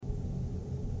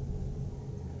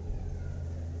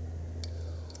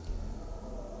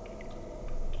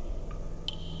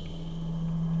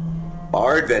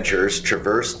Our adventurers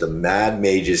traverse the Mad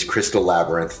Mage's crystal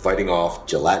labyrinth, fighting off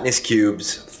gelatinous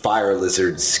cubes, fire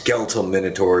lizards, skeletal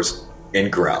minotaurs, and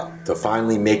grout, to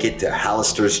finally make it to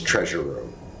Hallister's treasure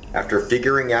room. After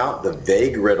figuring out the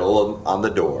vague riddle on the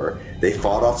door, they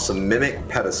fought off some mimic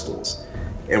pedestals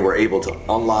and were able to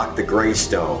unlock the gray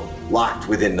stone locked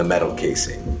within the metal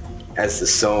casing. As the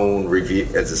stone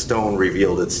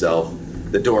revealed itself,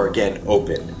 the door again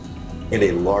opened, and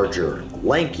a larger,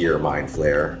 lankier Mind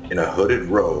Flayer in a hooded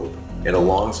robe and a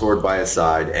longsword by his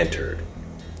side entered.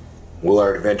 Will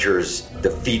our adventurers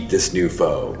defeat this new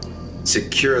foe,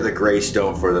 secure the gray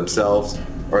stone for themselves,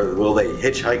 or will they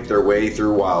hitchhike their way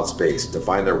through wild space to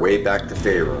find their way back to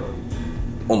Faerun?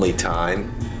 Only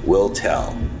time will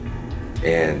tell.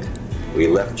 And we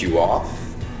left you off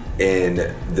in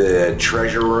the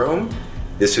treasure room.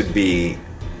 This would be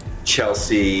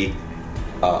Chelsea,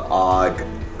 Og,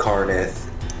 Karnith,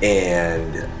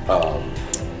 and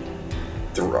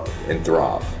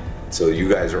Thrav. So you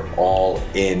guys are all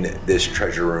in this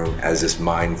treasure room as this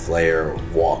Mind Flayer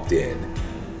walked in.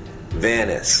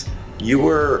 Vanis, you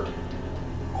were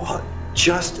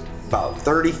just about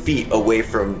 30 feet away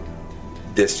from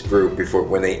this group before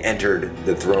when they entered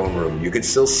the throne room. You can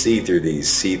still see through these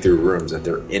see-through rooms that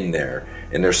they're in there,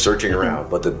 and they're searching around,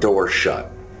 but the door's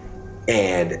shut.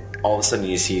 And all of a sudden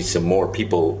you see some more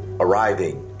people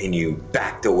arriving, and you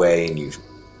backed away and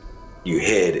you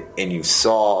hid, and you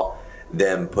saw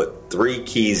them put 3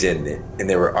 keys in it, and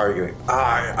they were arguing.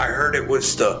 I heard it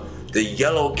was the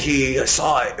yellow key. I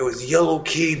saw it. It was the yellow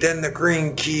key, then the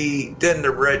green key, then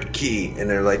the red key. And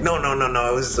they're like, no,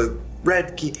 it was the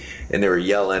red key. And they were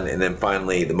yelling, and then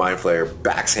finally the Mind Flayer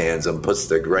backhands them, puts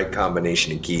the right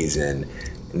combination of keys in.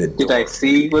 Did I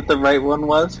see what the right one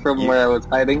was from where I was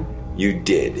hiding? You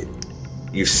did.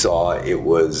 You saw it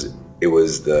was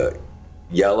the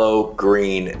yellow,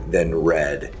 green, then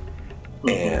red. Mm-hmm.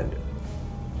 And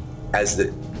as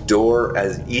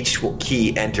each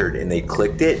key entered and they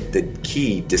clicked it, the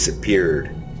key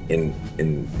disappeared in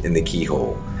the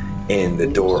keyhole, and the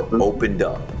door opened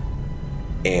up,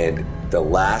 and the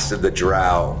last of the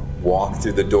drow walked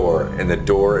through the door, and the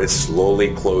door is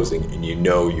slowly closing, and you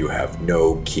know you have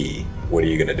no key. What are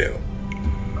you gonna do?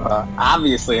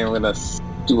 Obviously, I'm gonna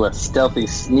do a stealthy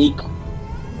sneak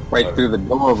right through the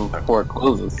door before it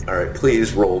closes. All right,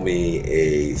 please roll me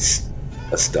a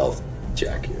stealth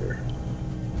check here.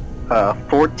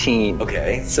 14.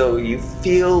 Okay, so you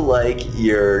feel like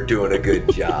you're doing a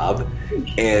good job,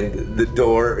 and the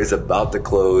door is about to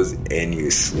close, and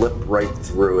you slip right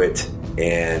through it,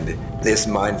 and this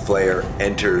Mind Flayer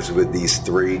enters with these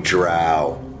 3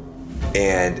 drow,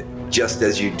 and just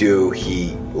as you do,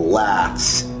 he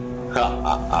laughs.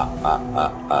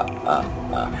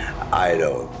 I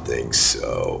don't think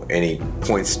so. And he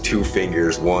points 2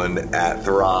 fingers, one at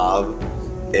Thrav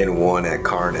and one at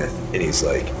Karnith, and he's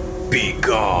like, "Be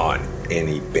gone!" And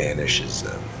he banishes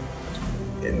them,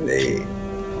 and they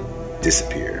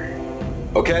disappear.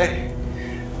 Okay,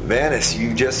 Vanis,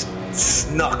 you just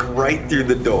snuck right through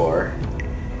the door.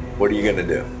 What are you gonna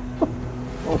do?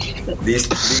 These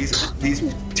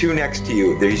 2 next to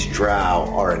you, these drow,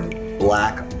 are in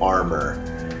black armor,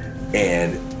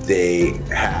 and they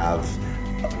have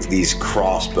these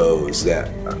crossbows that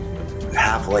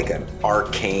have like an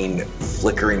arcane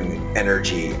flickering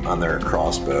energy on their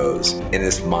crossbows. And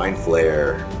this Mind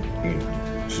Flayer,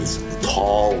 he's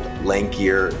tall,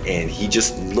 lankier, and he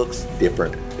just looks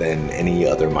different than any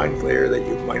other Mind Flayer that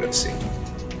you might have seen.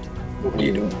 What are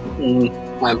you doing?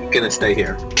 I'm gonna stay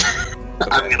here. Okay.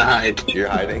 I'm gonna hide. You're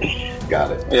hiding?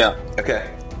 Got it. Yeah.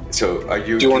 Okay. So are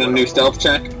you... Do you want a new stealth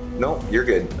check? No, you're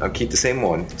good. I'll keep the same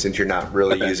one since you're not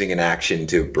really using an action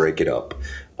to break it up.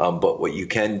 But what you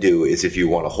can do is if you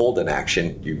want to hold an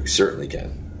action, you certainly can.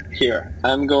 Here.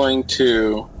 I'm going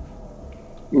to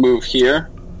move here.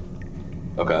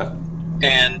 Okay.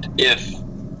 And if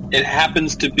it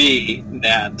happens to be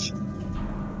that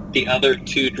the other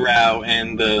 2 drow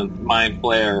and the Mind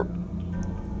Flayer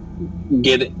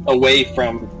get away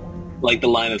from like the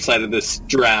line of sight of this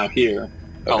drow here,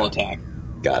 I'll attack.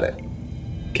 Got it.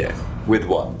 Okay. With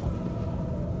what?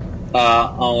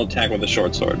 I'll attack with a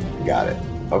short sword. Got it.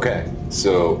 Okay.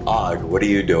 So, Og, what are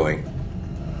you doing?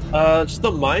 Does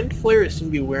the Mind Flayer seem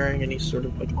to be wearing any sort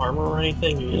of like armor or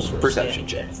anything? You just Perception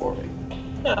check for me.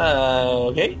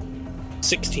 Okay.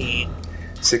 16.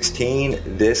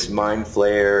 16. This Mind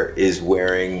Flayer is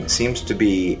wearing, seems to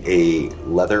be a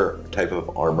leather type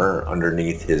of armor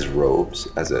underneath his robes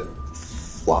as it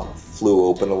flew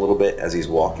open a little bit as he's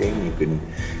walking. You can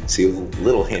see a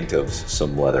little hint of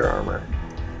some leather armor.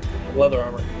 Leather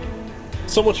armor.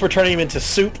 So much for turning him into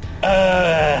soup.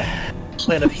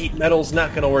 plan of heat metal's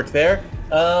not going to work there.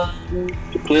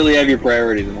 You clearly have your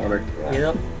priorities in order.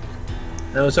 Yep.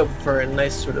 I was hoping for a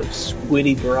nice sort of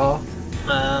squiddy broth.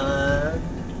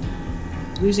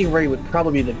 Losing Ray would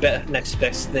probably be the next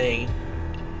best thing,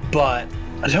 but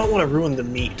I don't want to ruin the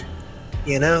meat,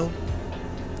 you know?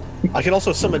 I could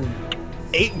also summon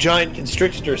 8 giant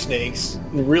constrictor snakes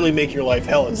and really make your life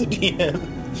hell as a DM.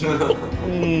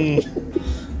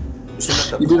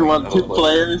 You didn't want 2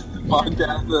 players to bog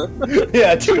down the...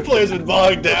 Yeah, 2 players would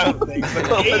bog down things,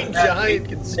 but 8 giant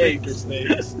constrictor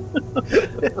snakes. I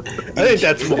think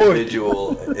that's more...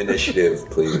 Individual initiative,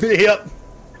 please. Yep.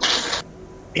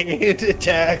 And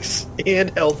attacks, and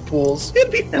health pools.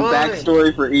 It'd be fine. And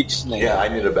backstory for each snake. Yeah, I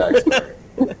need a backstory.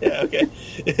 Yeah, okay.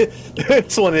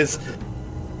 This one is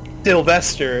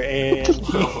Sylvester, and...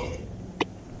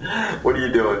 What are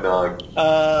you doing, Nog?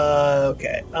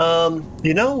 Okay.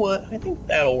 You know what? I think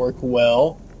that'll work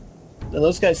well. Now,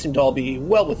 those guys seem to all be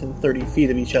well within 30 feet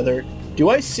of each other. Do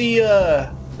I see,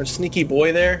 our sneaky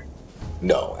boy there?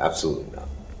 No, absolutely not.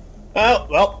 Oh,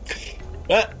 well...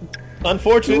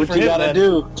 unfortunate what for you him, gotta then.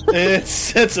 do.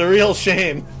 It's a real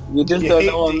shame. You just don't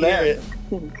know him there.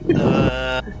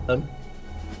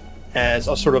 As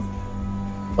I'll sort of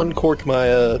uncork my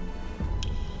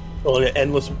an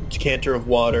endless decanter of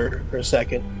water for a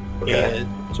second, and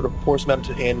sort of pour some out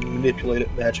into hand and manipulate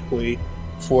it magically,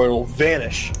 for it will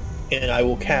vanish, and I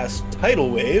will cast Tidal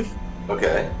Wave,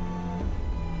 Okay.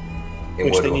 And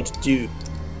which what they do- need to do,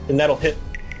 and that'll hit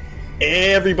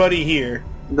everybody here.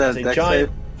 That's As a dex giant.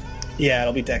 save. Yeah,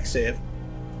 it'll be Dex save.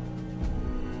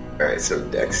 Alright, so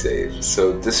dex save.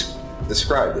 So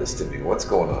describe this to me. What's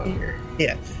going on here?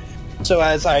 Yeah. So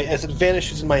as it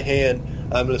vanishes in my hand,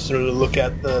 I'm going to sort of look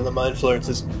at the Mind Flayer and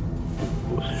says,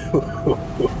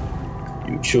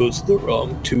 "You chose the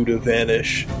wrong two to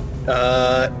vanish."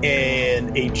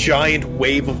 And a giant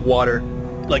wave of water,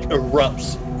 like,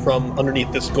 erupts from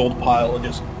underneath this gold pile and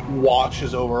just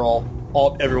washes over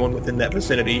everyone within that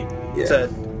vicinity. Yeah. It's a,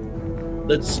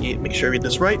 let's see, make sure I read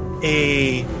this right.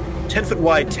 A 10-foot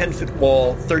wide, 10-foot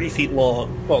wall, 30 feet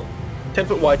long. Well, 10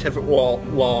 foot wide, 10 foot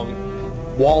long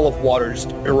wall of water just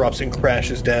erupts and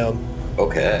crashes down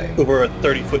Okay. over a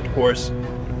 30-foot course.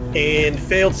 And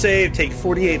failed save, take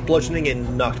 48 bludgeoning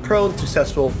and knocked prone.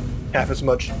 Successful, half as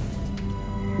much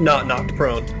not knocked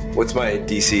prone. What's my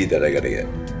DC that I gotta get?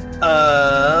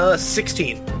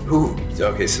 16. Ooh.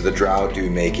 Okay, so the drow do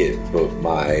make it, but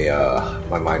my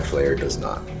Mind Flayer does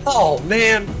not. Oh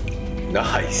man,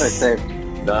 Nice. Dex save.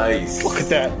 Nice. look at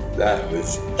that.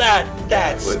 That's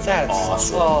That's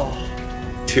awesome.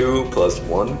 Oh 2 plus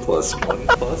 1 plus 1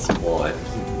 plus 1.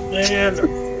 man,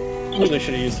 really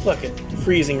should have used fucking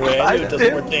freezing ray. I knew it does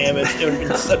more damage. It would have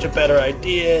been such a better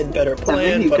idea and better And then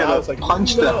plan. you But could I have was like,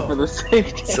 punched no. them for the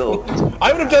safety. So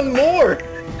I would have done more.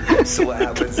 So what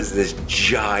happens is this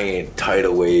giant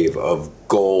tidal wave of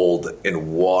gold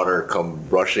and water come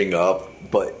rushing up,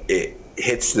 but it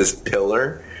hits this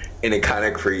pillar and it kind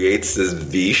of creates this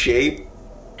V shape,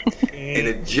 and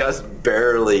it just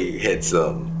barely hits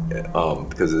them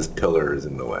because this pillar is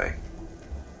in the way.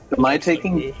 Am I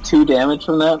taking 2 damage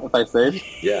from that if I save?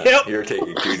 Yeah, Yep. you're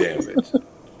taking 2 damage.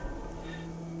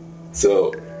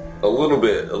 So a little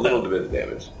bit of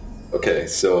damage. Okay,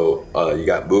 so you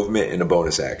got movement and a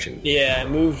bonus action. Yeah, I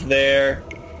moved there.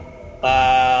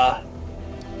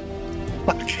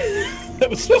 Fuck. That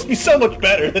was supposed to be so much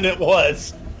better than it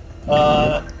was.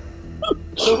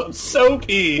 So I'm so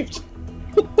peeved.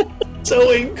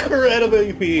 So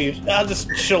incredibly peeved. I'll just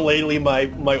shillelagh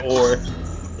my ore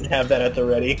and have that at the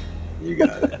ready. You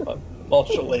got it. I'm all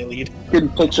shillelagh'd.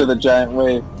 Couldn't picture the giant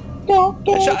wave.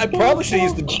 I probably should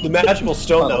have used the magical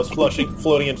stone that was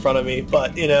floating in front of me,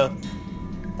 but, you know,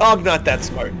 I'm not that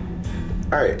smart.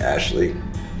 All right, Ashley,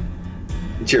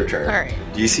 it's your turn. All right.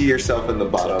 Do you see yourself in the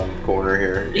bottom corner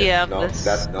here? Yeah, no,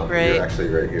 that's no. right. You're actually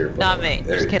right here. Not me.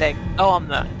 There Just you- kidding. Oh, I'm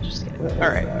not. Just kidding. What All was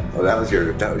right. that? Oh, that was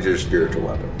your spiritual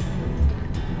weapon.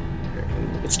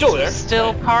 It's still there.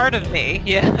 Still part of me.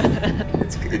 Yeah.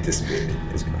 It dissipated.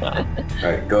 It's gone. All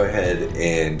right, go ahead,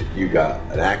 and you got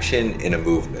an action and a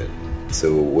movement.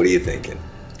 So what are you thinking?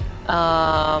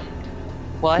 Well,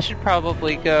 I should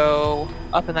probably go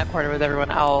up in that corner with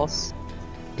everyone else.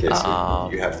 Okay, so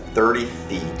you have 30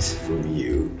 feet from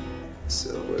you.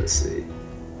 So let's see.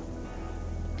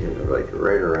 You're like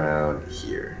right around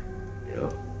here. You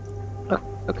know.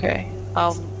 Okay.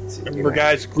 So you're Remember, gonna-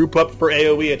 guys, group up for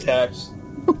AoE attacks.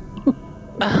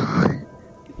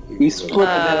 You split the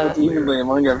damage evenly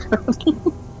among everyone.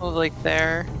 Move like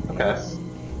there. Okay.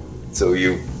 So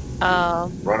you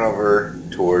run over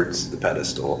towards the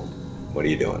pedestal. What are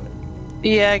you doing?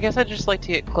 Yeah, I guess I'd just like to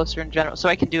get closer in general. So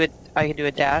I can do it. I can do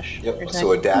a dash. you're Yep. saying?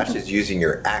 So a dash is using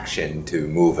your action to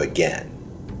move again.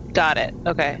 Got it.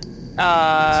 Okay. So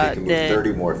you can move Then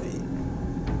 30 more feet.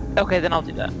 okay, then I'll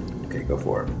do that. Okay, go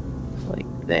for it. Like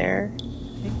there.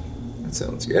 That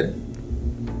sounds good.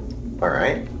 All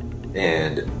right.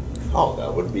 And, oh,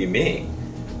 that would be me.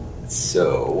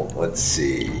 So, let's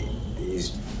see.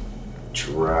 These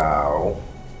drow.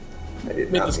 I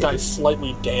did Make not this mean guy to-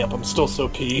 slightly damp. I'm still so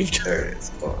peeved. There it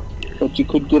is. Oh, here. But you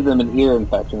could give them an ear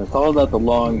infection. It's all about the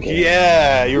long game.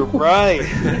 Yeah, you're right.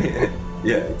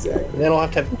 Yeah, exactly. Then I'll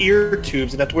have to have ear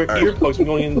tubes and have to wear Alright. ear plugs when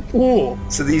going in the pool.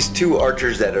 So these two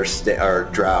archers that are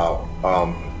drow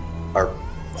are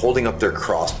holding up their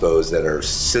crossbows that are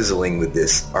sizzling with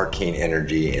this arcane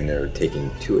energy, and they're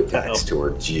taking 2 attacks Uh-oh.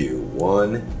 towards you.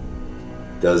 One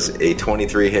does a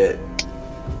 23 hit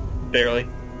Barely.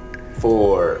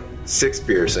 for 6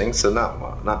 piercing, so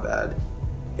not bad.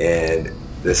 And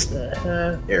this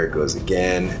there it goes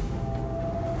again.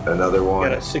 Another one.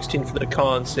 Got a 16 for the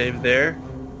con save there.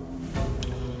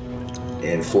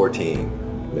 And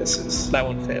 14 misses. That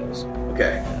one fails.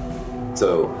 Okay.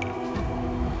 So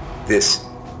this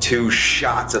 2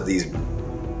 shots of these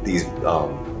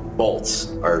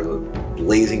bolts are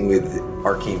blazing with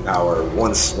arcane power.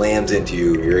 One slams into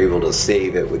you. You're able to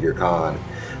save it with your con,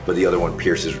 but the other one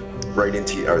pierces right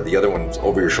into you, or the other one's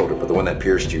over your shoulder, but the one that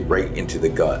pierced you right into the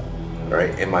gut. All right,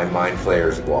 and my mind flayer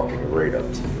is walking right up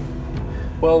to you.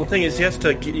 Well, the thing is, he has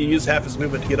to use half his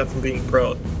movement to get up from being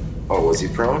prone. Oh, was he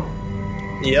prone?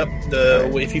 Yep.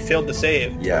 If he failed to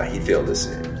save, Yeah, he failed to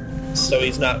save. so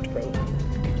he's not prone.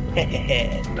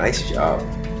 Nice job.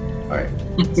 All right.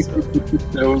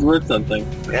 So, It was worth something.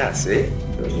 yeah, see?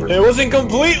 It wasn't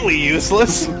completely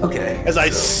useless. Okay. As I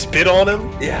so- spit on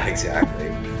him. Yeah, exactly.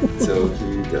 So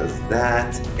he does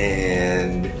that,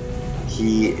 and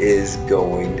he is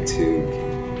going to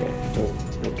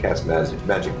he'll cast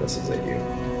magic missiles at you.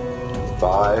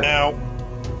 5 Ow.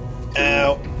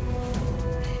 Ow.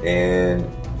 and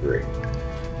 3.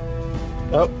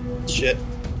 Oh, shit.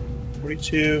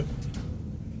 42.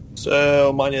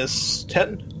 So, minus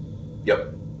 10? Yep.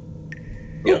 Cool,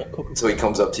 Yep. cool, cool. So he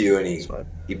comes up to you and That's fine.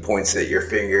 he points at your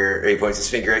finger. Or he points his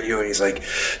finger at you and he's like,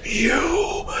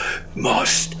 "You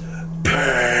must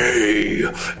pay."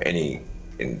 And he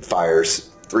fires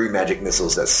 3 magic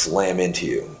missiles that slam into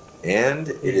you. And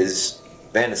it is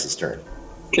Vanis's turn.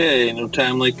 Okay, no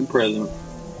time like the present.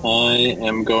 I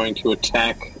am going to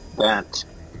attack that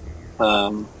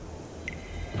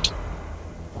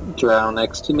drow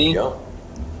next to me. Yep.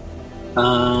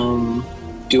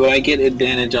 Do I get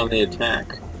advantage on the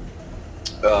attack?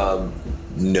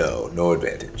 No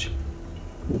advantage.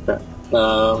 Okay.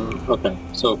 Okay.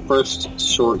 So first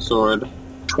short sword,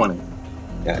 20.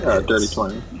 That Dirty hits.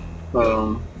 20.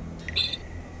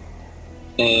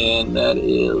 And that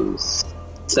is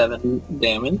 7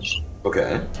 damage.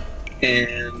 Okay.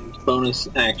 And bonus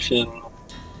action,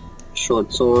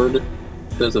 short sword,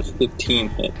 does a 15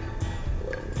 hit.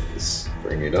 Let's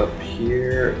bring it up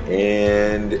here.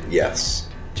 And yes,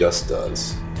 just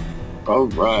does.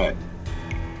 Alright.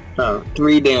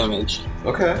 3 damage.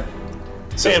 Okay.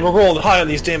 So Man, we're rolling high on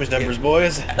these damage numbers,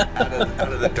 boys.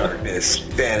 out of the darkness,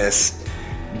 Vanis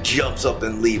jumps up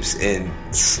and leaps and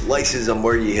slices him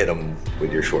where you hit him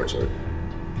with your short sword.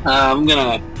 I'm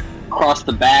gonna cross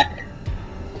the back,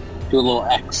 do a little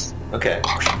X. Okay.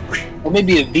 Or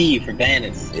maybe a V for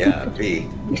Vanis. Yeah, V.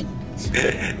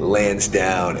 Lands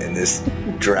down, and this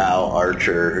drow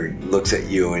archer looks at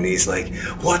you and he's like,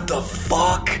 "What the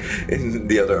fuck?" And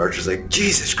the other archer's like,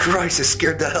 "Jesus Christ, it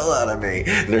scared the hell out of me."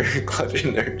 And they're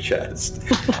clutching their chest.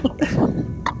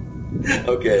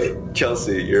 Okay,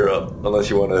 Chelsea, you're up.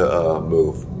 Unless you want to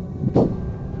move.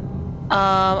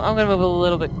 I'm gonna move a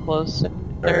little bit closer.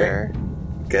 Alright.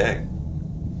 Okay.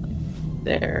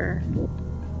 There.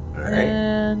 Alright.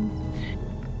 And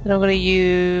then I'm gonna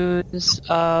use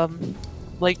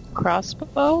like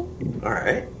crossbow.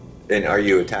 Alright. And are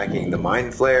you attacking the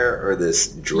Mind Flare or this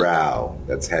drow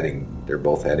that's heading, they're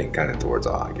both heading kind of towards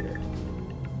Augur?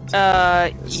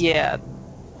 Yeah.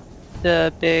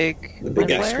 The big The big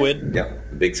flare? Squid. Yep,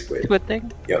 the big squid. Squid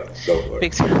thing? Yep, go for it.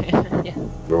 Big squid. Yeah.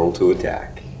 Roll to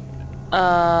attack.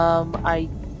 I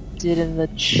did in the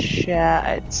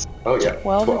chat. It's Oh yeah,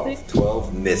 12, I think?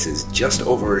 12 misses just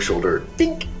over his shoulder,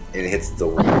 dink, and hits the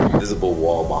visible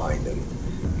wall behind him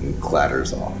and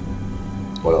clatters off.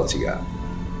 What else you got?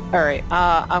 all right.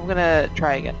 I'm gonna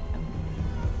try again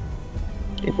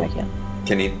if I can.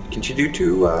 Can you do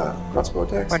 2 crossbow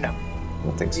attacks? Or no? I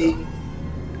don't think so.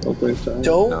 Don't think so.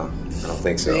 Don't No, I don't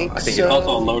think so. I think so. It's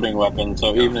also a loading weapon,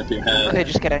 so even if you had... Okay,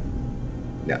 just kidding.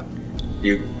 no.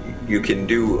 You you can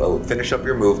finish up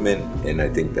your movement, and I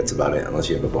think that's about it, unless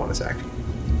you have a bonus action.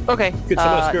 Okay. Get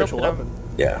someone a spiritual nope, weapon.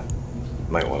 Yeah,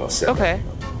 might want to set. Okay.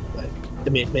 I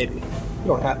mean, maybe. You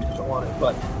don't have to if you don't want it,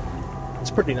 but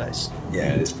it's pretty nice.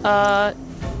 Yeah, it is.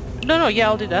 No, yeah,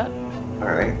 I'll do that. All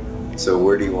right. So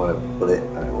where do you want to put it?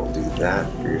 I will do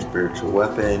that for your spiritual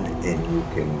weapon, and you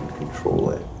can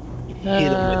control it. Hit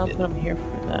 'em I'll with put it. them here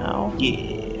for now.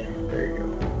 Yeah. There you go.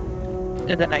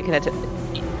 And then I can attack.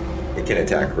 It can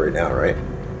attack right now, right?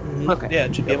 Okay. Yeah,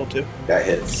 it should be able to. That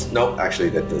hits. Nope, actually,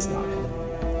 that does not hit.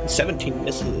 17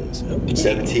 misses. Okay.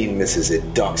 17 misses.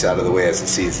 It ducks out of the way as it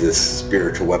sees this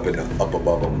spiritual weapon up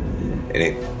above him, and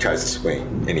it tries to swing,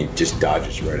 and he just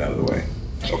dodges right out of the way.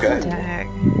 Okay. Attack.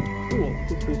 Cool.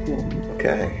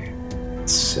 Okay.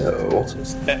 So, So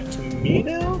it's back to me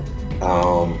now?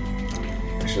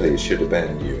 actually, it should have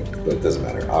been you, but it doesn't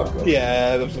matter. I'll go.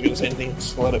 Yeah, I wasn't going to say anything.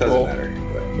 Just let it Doesn't roll. matter.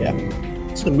 But Yeah.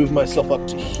 Just going to move myself up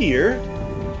to here.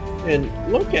 And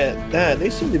look at that. They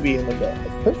seem to be in like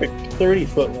a perfect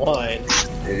 30-foot line.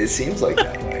 it seems like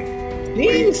that way.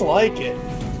 Seems like it.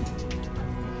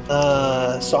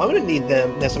 So I'm going to need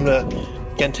them. Yes, I'm going to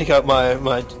again take out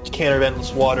my canner of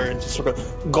endless water and just sort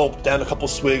of gulp down a couple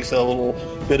swigs. So a little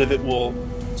bit of it will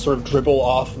sort of dribble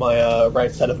off my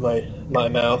right side of my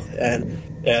mouth and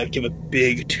give a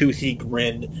big toothy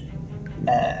grin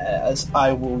as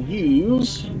I will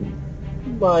use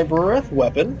my breath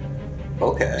weapon.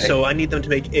 Okay. So I need them to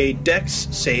make a dex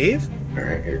save. All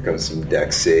right, here comes some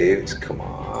dex saves. Come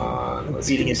on. Let's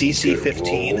Beating give a you some DC good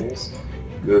 15. rolls.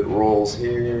 Good rolls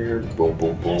here. Boom,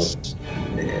 boom, boom. Yes.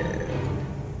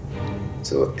 And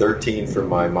so a 13 for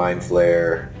my Mind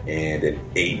Flare and an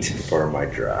 8 for my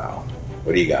Drow.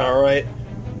 What do you got? All right.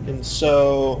 And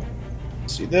so,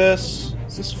 let's see this.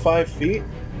 Is this 5 feet?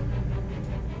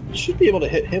 Should be able to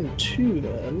hit him too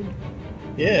then.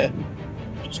 Yeah.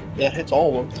 That hits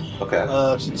all of them. Okay.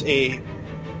 So it's a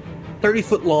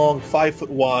 30-foot long, 5-foot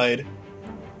wide,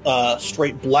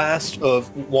 straight blast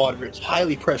of water. It's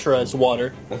highly pressurized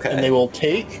water. Okay. And they will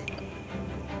take...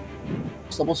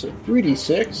 Level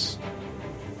 3d6.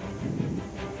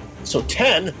 So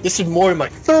 10. This is more than my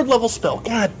 3rd level spell.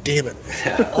 God damn it.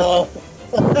 Oh.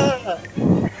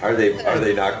 Are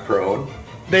they knocked prone?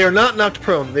 They are not knocked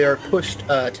prone. They are pushed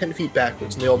 10 feet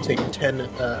backwards, and they all take 10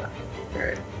 All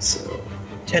right. So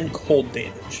 10 cold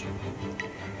damage.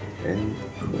 and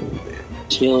cool damage.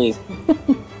 Chili.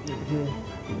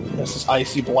 That's this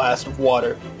icy blast of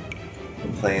water.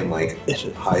 I'm playing like Is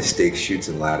it? high stakes shoots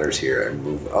and ladders here. I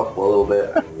move up a little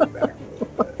bit. I move back a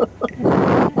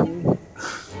little bit.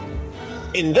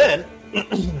 And then,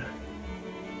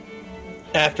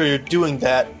 after you're doing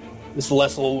that, this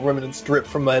last little remnants drip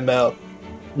from my mouth.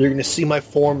 You're going to see my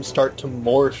form start to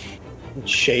morph and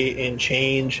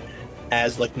change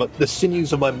as like the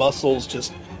sinews of my muscles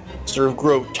just sort of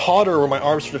grow tauter, or my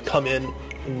arms sort of come in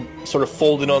and sort of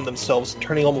fold in on themselves,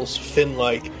 turning almost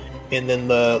fin-like, and then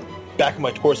the back of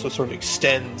my torso sort of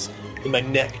extends, and my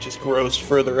neck just grows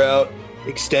further out,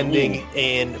 extending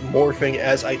and morphing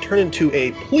as I turn into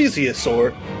a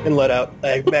plesiosaur and let out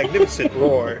a magnificent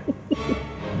roar.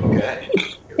 Okay.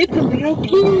 It's a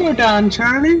Leopleurodon,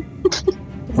 Charlie.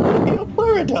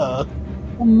 Leopleurodon.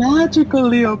 A magical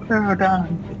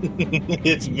Leopleurodon.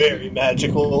 It's very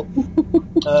magical.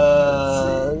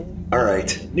 All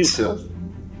right. New So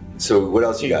what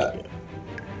else you got?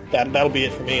 That'll be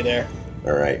it for me there.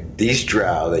 All right. These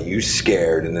drow that you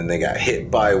scared and then they got hit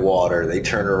by water, they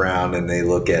turn around and they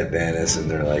look at Vanis and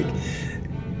they're like,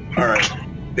 all right.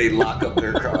 They lock up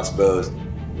their crossbows.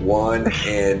 1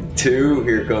 and 2.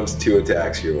 Here comes 2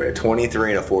 attacks your way. A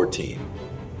 23 and a 14.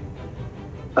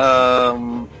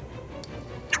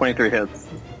 23 hits.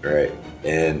 All right.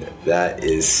 And that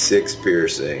is 6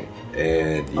 piercing.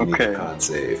 And you need Okay. to con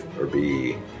save or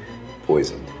be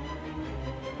poisoned.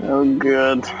 Oh,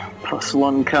 good.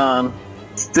 +1 con.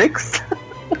 6?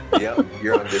 Yep.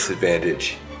 You're on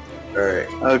disadvantage. All right.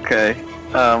 Okay.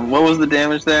 What was the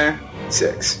damage there?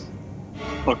 6.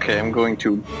 Okay, I'm going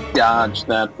to dodge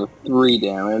that for 3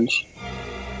 damage.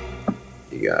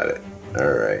 You got it.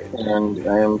 All right. And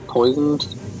I am poisoned.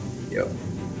 Yep.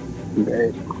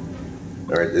 Great.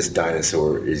 All right, this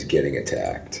dinosaur is getting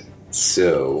attacked.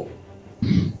 So,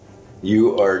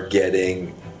 you are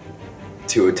getting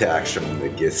 2 attacks from the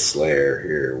Gith Slayer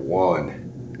here.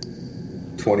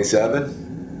 1,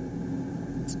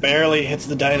 27, It barely hits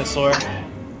the dinosaur.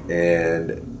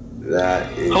 and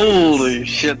that is Holy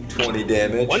shit. 20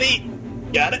 damage. 20!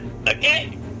 Got it?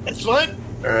 Okay! That's fine.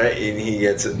 All right, and he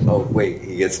gets it. Oh, wait,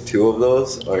 he gets 2 of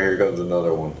those? Oh, here comes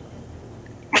another one.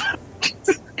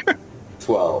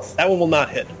 12. That one will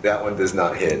not hit. That one does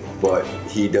not hit, but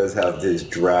he does have his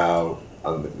drow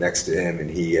next to him, and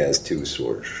he has two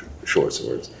short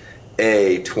swords.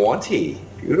 A 20.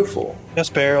 Beautiful.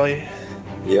 Just barely.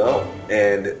 Yep.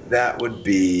 And that would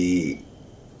be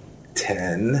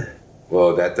 10.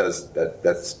 Well, that's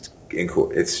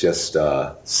it's just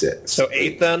 6. So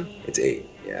 8 then? It's 8.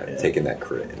 Yeah, I'm taking that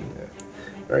crit in there.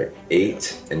 All right,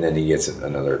 8, and then he gets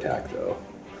another attack though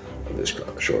of this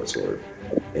short sword,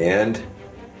 and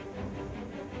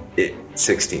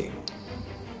 16.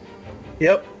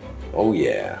 Yep. Oh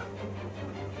yeah.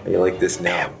 How you like this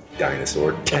now,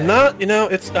 dinosaur? 10. I'm not.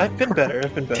 I've been better.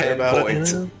 10 about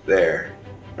points it. there.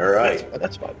 All right,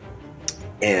 That's fine.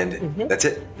 and that's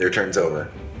it. Their turn's over.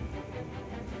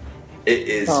 It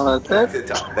is. Oh, that's the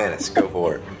top. Venice, go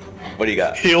for it. What do you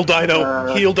got? Heal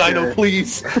Dino. Heal Dino, okay.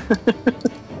 please.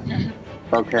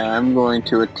 Okay, I'm going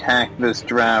to attack this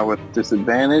drow with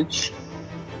disadvantage.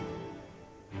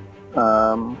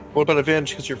 What about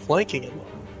advantage because you're flanking him?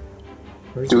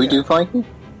 Do we do flanking?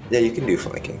 Yeah, you can do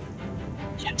flanking.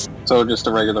 So just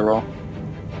a regular roll?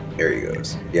 There he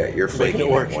goes. Yeah, you're Making flanking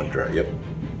it work. that one draw. Yep.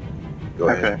 Go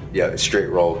ahead. Okay. Yeah, straight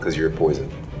roll because you're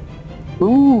poisoned.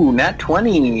 Ooh, nat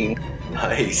 20!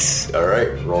 Nice. All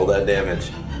right, roll that damage.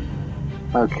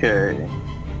 Okay.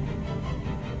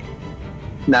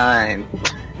 9.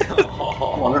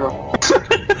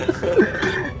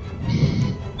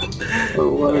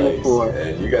 Nice. 4.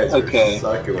 And you guys Okay. are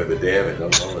sucking with the damage. I'm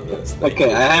loving this.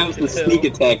 Okay, I have the sneak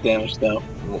attack damage though.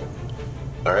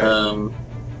 All right.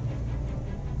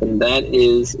 And that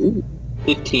is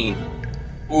 15.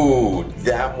 Ooh,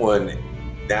 that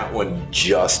one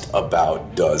just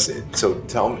about does it. So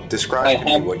describe to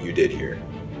me what you did here.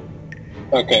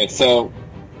 Okay, so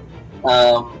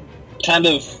kind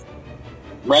of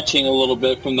retching a little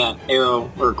bit from that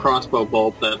arrow or crossbow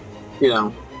bolt that,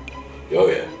 Oh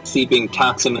yeah. seeping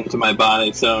toxin into my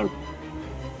body, so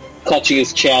clutching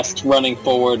his chest, running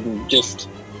forward, and just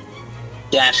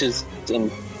dashes and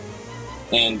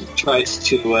tries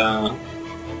to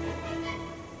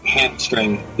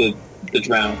hamstring the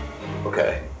drow.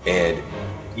 Okay. And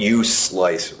you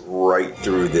slice right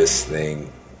through this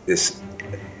thing, this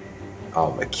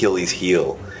Achilles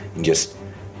heel, and just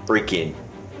freaking,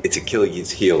 its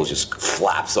Achilles heel just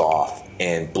flaps off,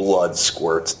 and blood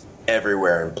squirts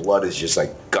everywhere, and blood is just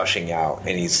like gushing out,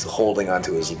 and he's holding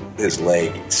onto his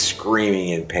leg, screaming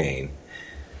in pain.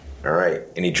 All right,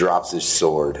 and he drops his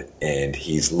sword, and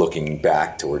he's looking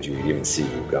back towards you. He didn't even see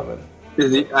you coming.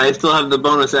 I still have the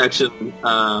bonus action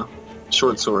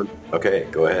short sword. Okay,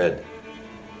 go ahead.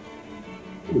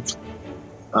 It's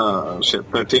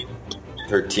 13.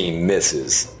 13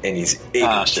 misses, and he's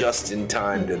able just in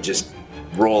time to just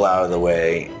roll out of the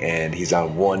way, and he's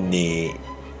on one knee,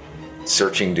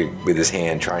 searching with his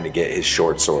hand, trying to get his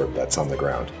short sword that's on the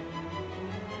ground.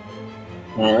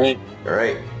 All right. All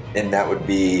right, and that would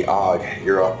be Og.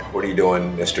 You're up. What are you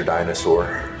doing, Mr.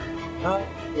 Dinosaur?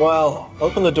 Well,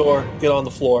 open the door, get on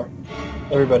the floor.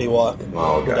 Everybody walk.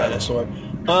 Oh, The God. dinosaur.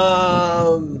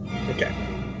 Okay.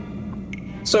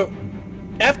 So,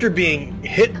 after being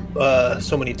hit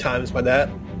so many times by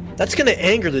that's going to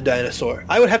anger the dinosaur.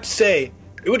 I would have to say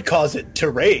it would cause it to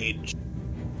rage.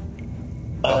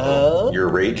 You're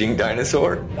a raging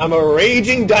dinosaur? I'm a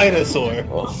raging dinosaur.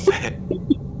 Oh, man.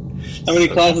 How many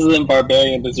classes in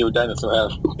Barbarian does your dinosaur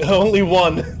have? Only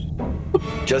one.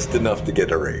 Just enough to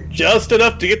get a rage. Just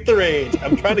enough to get the rage.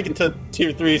 I'm trying to get to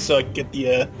tier 3 so I can get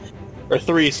the, or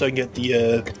 3 so I can get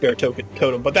the bear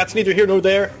totem. But that's neither here nor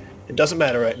there. It doesn't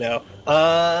matter right now.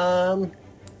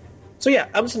 So yeah,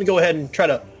 I'm just going to go ahead and try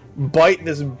to bite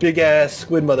this big-ass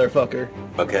squid motherfucker.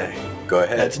 Okay, go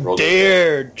ahead. That's Roll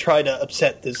dared try to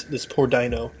upset this poor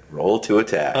dino. Roll to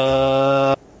attack.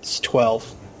 It's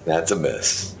 12. That's a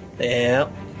miss. Yeah.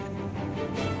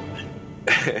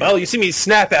 Well, you see me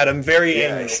snap at him very Yeah,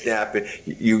 angry. snap it.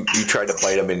 You try to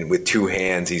bite him, and with two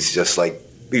hands, he's just like,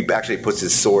 he actually puts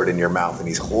his sword in your mouth, and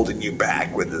he's holding you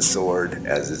back with the sword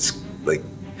as it's like,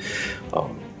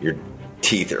 your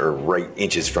teeth are right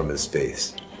inches from his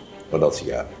face. What else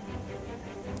you got?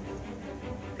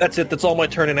 That's it. That's all my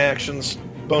turn in actions.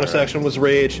 Bonus action was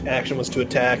rage. Action was to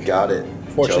attack. Got it.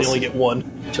 Fortunately, Chelsea. only get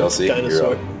one. Chelsea, dinosaur.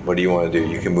 you're up. What do you want to do?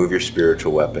 You can move your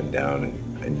spiritual weapon down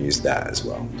and use that as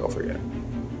well. Don't forget.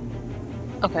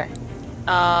 Okay.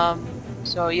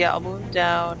 So yeah, I'll move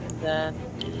down and then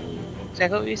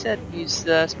exactly what you said. Use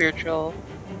the spiritual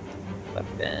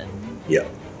weapon. Yep.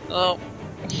 Oh.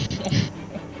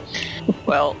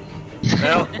 Well.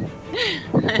 Well,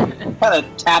 Kind of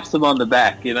taps him on the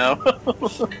back,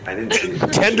 I didn't see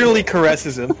it. tenderly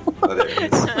caresses him. Oh, there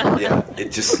it is. Yeah,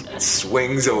 it just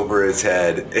swings over his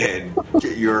head, and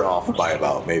you're off by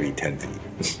about maybe 10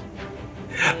 feet.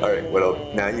 All right. What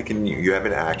else? Now you have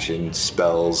an action,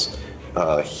 spells,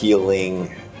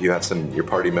 healing. You have your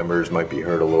party members might be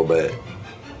hurt a little bit.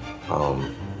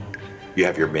 You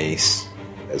have your mace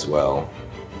as well.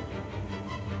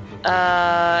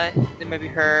 They might be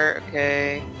hurt.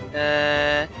 Okay.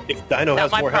 If Dino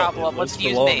has not my more health, problem. it Let's lives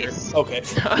use for mace. longer. Okay.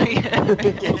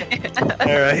 Okay.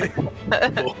 All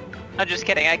right. Cool. I'm just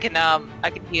kidding. I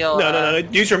can heal. No.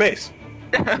 Use your mace.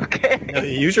 Okay. No,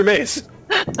 use your mace.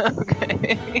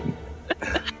 Okay.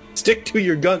 Stick to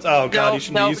your guns. Oh god, you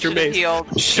shouldn't have used your mace.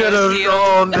 Should have.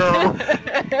 Oh no.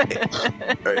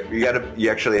 All right. You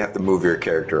actually have to move your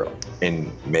character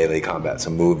in melee combat. So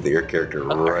move your character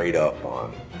right up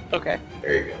on. Okay.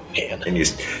 There you go. Man. And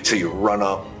you run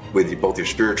up with both your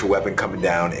spiritual weapon coming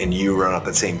down, and you run up at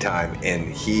the same time. And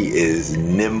he is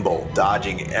nimble,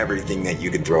 dodging everything that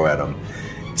you can throw at him.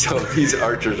 So these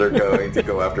archers are going to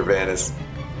go after Vanus.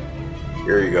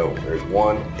 Here you go. There's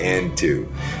 1 and 2.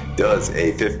 Does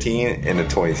a 15 and a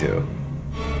 22.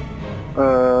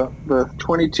 The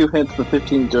 22 hits, the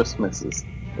 15 just misses.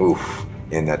 Oof.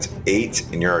 And that's 8,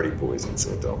 and you're already poisoned,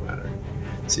 so it don't matter.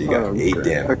 So you got 8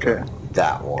 damage. Okay.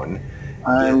 That one.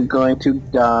 I'm going to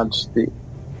dodge the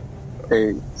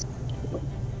 8.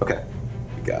 Okay.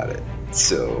 You got it.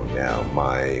 So now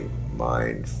my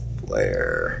Mind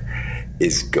Flare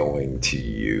is going to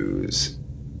use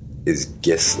his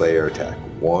Gift Slayer attack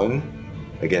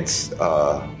 1 against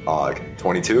Og.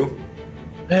 22.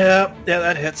 Yeah,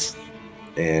 that hits.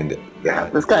 And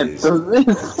that This guy is does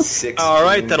this. 16 All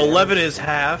right, that damage. 11 is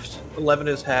halved. 11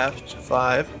 is halved to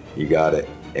 5. You got it.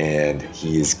 And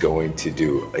he's going to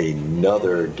do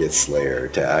another Gift Slayer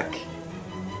attack.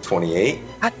 28.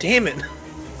 God damn it!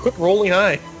 Quit rolling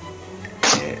high.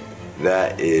 And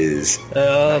that is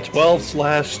 12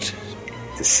 slashed,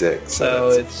 to 6.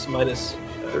 so that's it's minus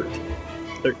 13.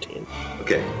 13.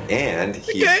 Okay. And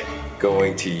he's Okay.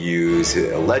 going to use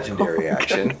a legendary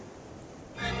action,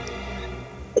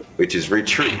 which is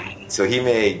retreat. So he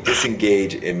may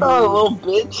disengage and move Oh,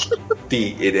 little bitch.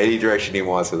 feet in any direction he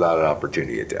wants without an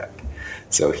opportunity attack.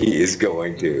 So he is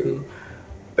going to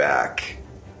back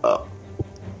up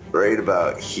right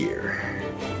about here.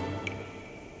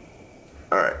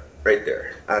 All right, right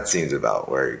there. That seems about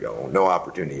where you go. No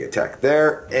opportunity attack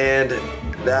there, and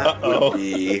that would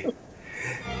be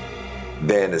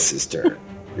Vanessa's turn.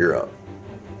 You're up.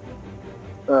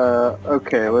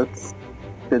 Okay, let's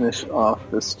finish off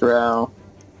this drow.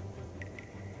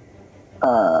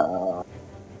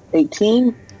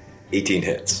 18? 18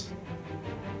 hits.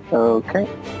 Okay.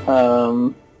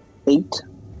 8?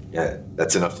 Yeah,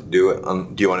 that's enough to do it.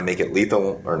 Do you want to make it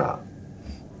lethal or not?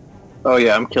 Oh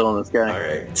yeah, I'm killing this guy. All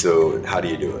right, so how do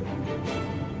you do it?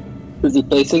 Is he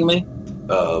facing me?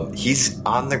 He's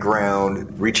on the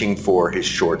ground, reaching for his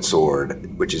short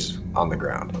sword, which is on the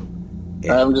ground.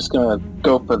 And, I'm just gonna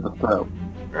go for the throw. all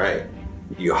right,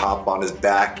 you hop on his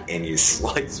back and you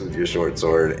slice with your short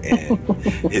sword, and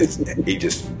he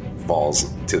just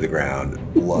falls to the ground.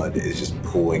 Blood is just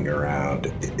pooling around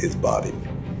his body,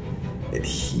 and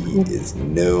he is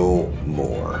no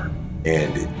more.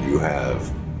 And you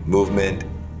have movement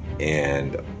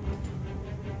and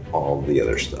all the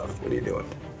other stuff. What are you doing?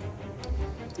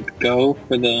 Go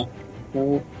for the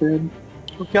Wilfred.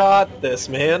 You got this,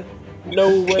 man. No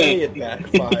way it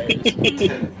backfires.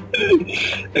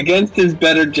 Against his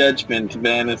better judgment,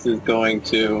 Vanus is going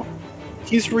to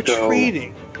He's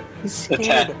retreating. He's scared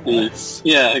attack of the... us.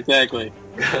 Yeah, exactly.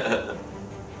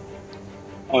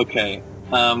 Okay.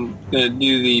 I'm gonna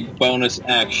do the bonus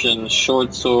action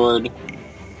short sword.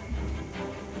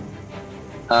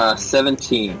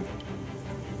 17.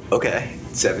 Okay,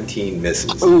 17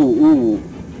 misses. Ooh.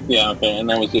 Yeah, okay, and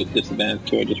that was a disadvantage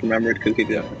too. I just remembered because he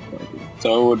did.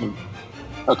 So it wouldn't.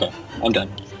 Okay, I'm done.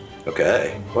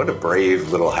 Okay, what a brave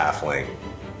little halfling.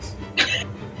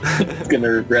 He's gonna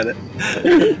regret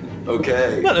it.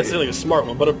 Okay. Not necessarily a smart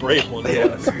one, but a brave one. Yeah,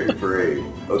 Yes. very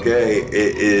brave. Okay,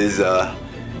 it is,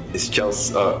 it's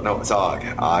Chelsea, no, it's Og.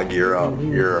 Og, you're up.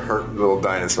 You're a hurt little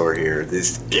dinosaur here.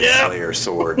 This Yeah. Slayer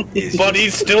sword is But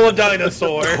he's still a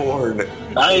dinosaur. torn.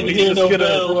 I He's hear just no gonna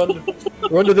bell.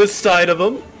 run to this side of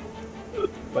him.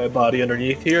 My body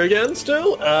underneath here again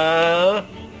still. Let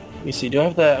me see, do I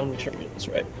have that? I'm gonna get this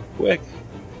right quick.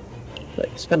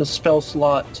 Like, spend a spell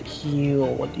slot to heal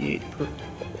 1d8 per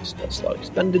spell slot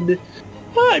expended.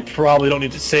 I probably don't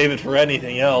need to save it for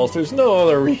anything else. There's no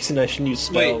other reason I should use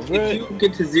spells, Wait, right? if you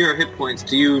get to 0 hit points,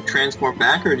 do you transform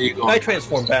back or do you go? I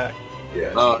transform back.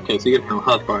 Yeah. Oh, okay, so you get no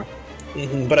health bar.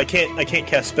 But I can't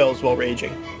cast spells while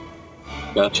raging.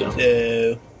 Gotcha.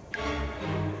 So,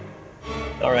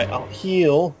 all right, I'll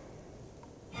heal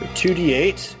for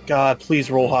 2d8. God, please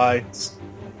roll high.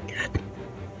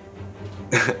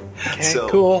 Okay, So-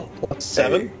 cool. Plus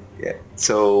 7. Yeah.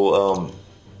 So,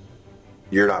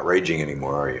 you're not raging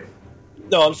anymore, are you?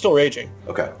 No, I'm still raging.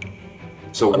 Okay.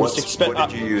 So I'm what just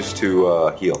did you use to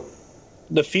heal?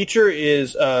 The feature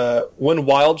is when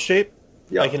wild shape,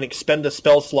 Yeah. I can expend a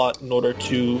spell slot in order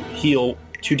to heal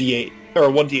 2d8 or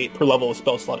 1d8 per level of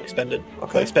spell slot expended.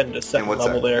 Okay. So I expended a And second what's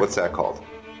level that? there. What's that called?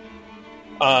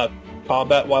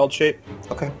 Combat wild shape.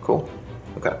 Okay, cool.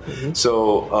 Okay. Mhm.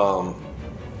 So,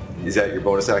 is that your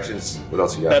bonus actions? What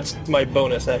else you got? That's my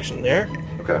bonus action there.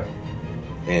 Okay.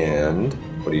 And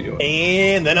what are you doing?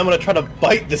 And then I'm going to try to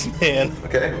bite this man.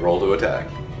 Okay, roll to attack.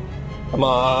 Come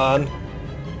on.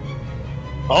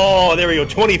 Oh, there we go.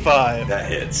 25. That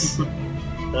hits.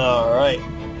 All right.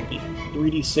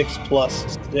 3d6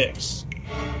 plus 6.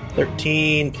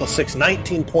 13 plus 6.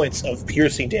 19 points of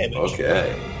piercing damage.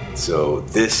 Okay. So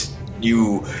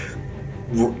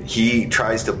he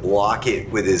tries to block it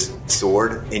with his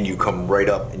sword, and you come right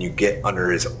up and you get under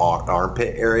his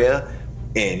armpit area,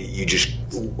 and you just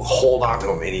hold on to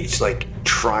him, and he's like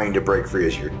trying to break free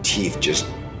as your teeth just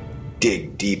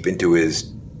dig deep into his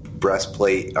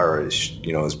breastplate, or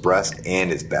his breast and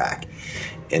his back,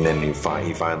 and then he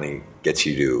finally gets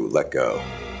you to let go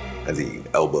as he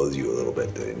elbows you a little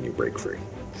bit, and you break free.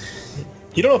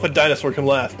 You don't know if a dinosaur can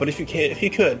laugh, but if he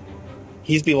could,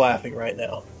 he'd be laughing right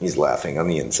now. He's laughing on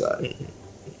the inside.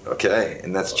 Okay,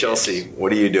 and that's Chelsea.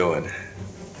 What are you doing?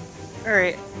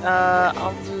 Alright,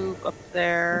 I'll move up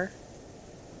there.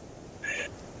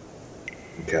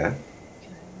 Okay.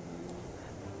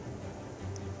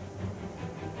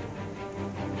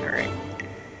 Alright.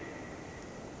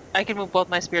 I can move both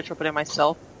my spiritual weapon and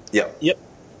myself. Yep. Yep.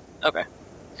 Okay.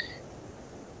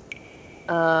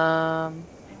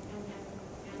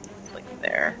 Like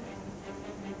there.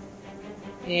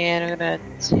 And I'm gonna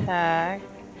attack.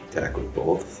 Attack with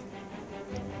both.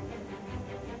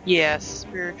 Yes,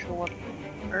 spiritual weapon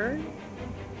first.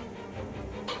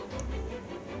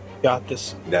 Got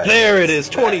this. That There it hits.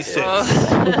 is. 26.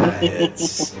 That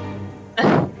hits.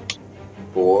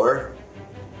 4.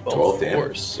 12 damage.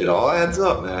 Force. It all adds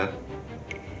up, man.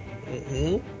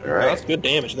 Mm-hmm. All right. That's good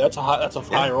damage. That's a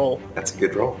high roll. That's a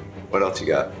good roll. What else you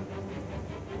got?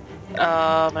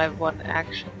 I have one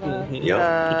action left. Mhm. Yep.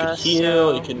 You can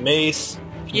heal. So- You can mace.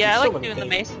 You can Yeah, I do so like many doing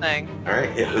the things. mace thing. All right,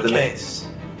 hit with a Okay. mace.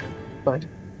 Fine.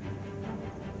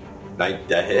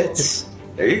 That hits.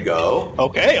 There you go.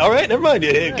 Okay. All right. Never mind.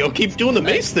 Yeah, go keep doing the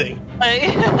mace thing.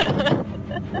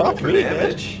 Not For really,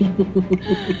 man. damage.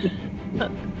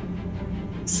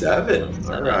 7.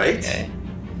 All right. Okay.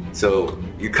 So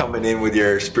you coming in with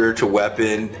your spiritual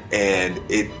weapon, and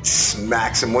it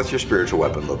smacks him. What's your spiritual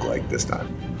weapon look like this time?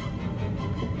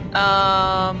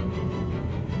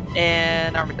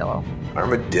 And armadillo.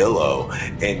 Armadillo,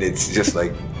 and it's just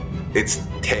like its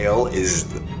tail is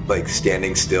like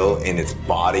standing still, and its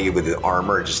body with the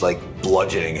armor just like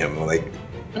bludgeoning him, like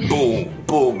boom,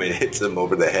 boom. It hits him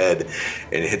over the head,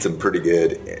 and it hits him pretty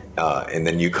good. And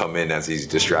then you come in as he's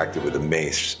distracted with a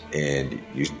mace, and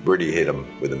where do you hit him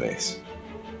with a mace?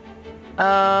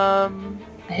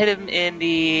 Hit him in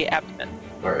the abdomen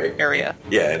All right. area.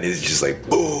 Yeah, and it's just like,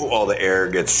 boo, all the air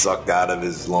gets sucked out of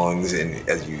his lungs, and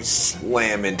as you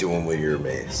slam into him with your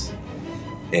mace.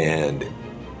 And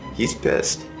he's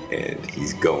pissed, and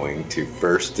he's going to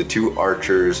first, the 2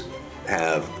 archers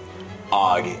have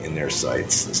Og in their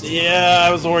sights. Yeah,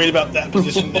 I was worried about that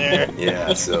position there.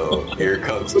 Yeah, so here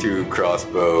comes 2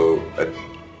 crossbow,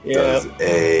 Yeah. does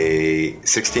a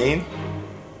 16,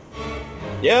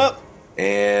 Yep.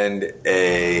 and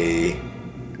a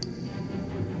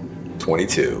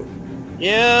 22.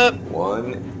 Yep.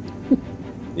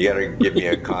 1. You gotta give me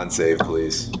a con save,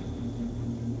 please.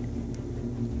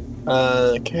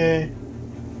 Okay.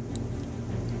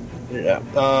 Yeah.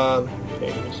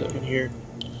 Okay, give me a second here.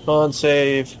 Con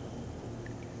save.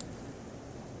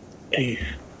 Hey.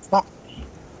 Fuck.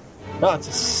 No, it's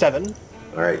a 7.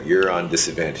 Alright, you're on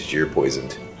disadvantage. You're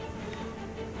poisoned.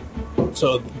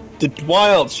 So the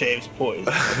wild shaves poison.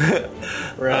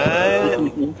 Right? I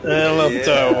don't know if it's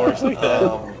how it works like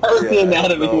that. How's the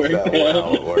anatomy work?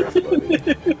 How it works,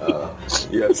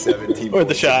 buddy. You have 17 Or the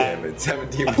points shot. of damage.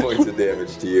 17 points of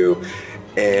damage to you.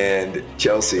 And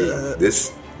Chelsea,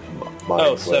 this mind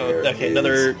Oh, so flayer okay, is-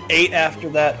 another 8 after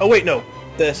that. Oh wait, no,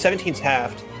 the 17's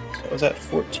halved. So I was at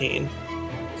 14.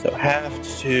 So halved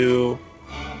to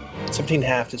 17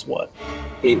 halved is what?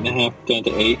 8.5 down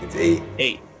to 8. It's 8.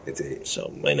 8. It's 8.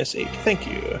 So minus 8. Thank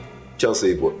you.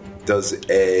 Chelsea, does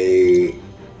a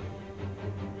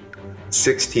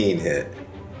 16 hit?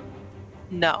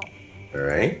 No.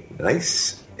 Alright,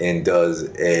 nice. And does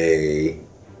a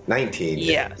 19 hit?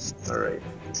 Yes. Alright.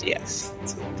 Yes.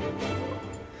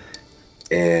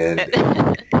 and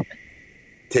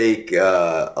take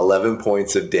 11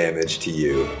 points of damage to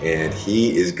you, and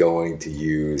he is going to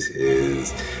use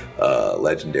his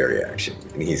legendary action,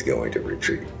 and he's going to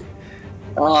retreat.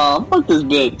 Oh, fuck this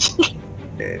bitch.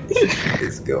 And he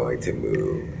is going to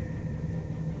move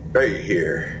right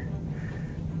here.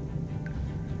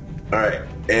 Alright,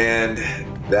 and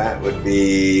that would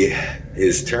be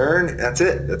his turn. That's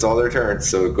it. That's all their turns.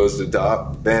 So it goes to the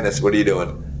top. Vanis, what are you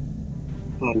doing?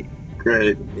 Oh,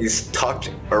 great. He's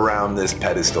tucked around this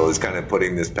pedestal. He's kind of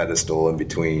putting this pedestal in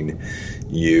between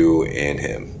you and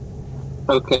him.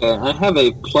 Okay, I have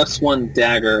a +1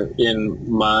 dagger in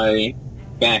my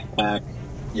backpack.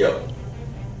 Yep.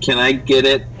 Can I get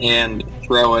it and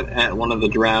throw it at one of the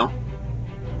drow?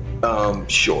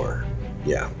 Sure.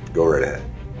 Yeah, go right ahead.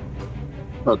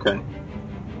 Okay.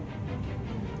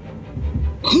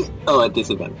 Oh, at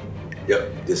disadvantage.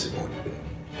 Yep, disappointed.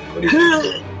 What do you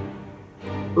think?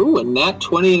 Ooh, a nat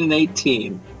 20 and an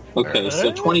 18. Okay,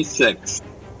 so 26.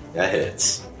 That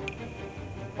hits.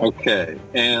 Okay,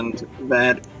 and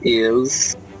that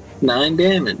is 9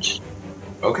 damage.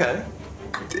 Okay.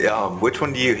 Which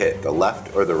one do you hit? The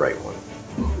left or the right one?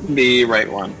 The right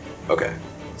one. Okay.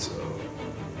 So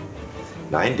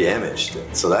 9 damage.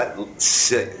 So that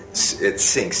it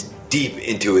sinks deep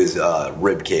into his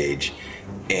rib cage,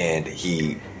 and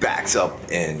he backs up,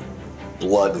 and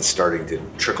blood is starting to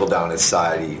trickle down his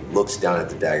side. He looks down at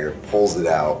the dagger, pulls it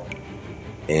out,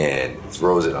 and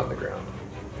throws it on the ground.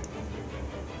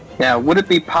 Now, would it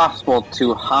be possible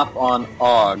to hop on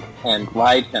Og and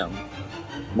ride him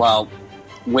while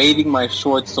waving my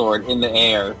short sword in the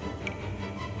air?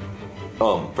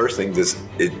 First thing,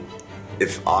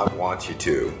 if Og wants you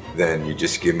to, then you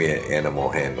just give me an animal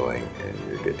handling, and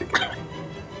you're good to go.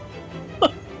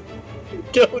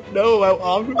 Don't know how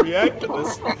Og would react to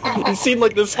this. He's seen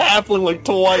like this halfling like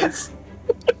twice.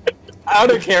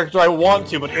 Out of character, I want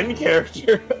to, but in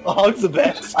character, Og's the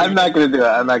best. I'm not gonna do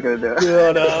it.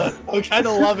 But, I kind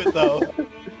of love it though.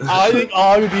 I think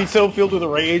Og would be so filled with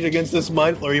rage against this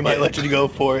mind flayer, he might let you go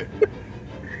for it.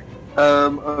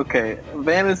 Okay.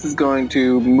 Vanis is going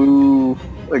to move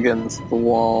against the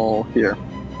wall here.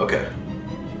 Okay.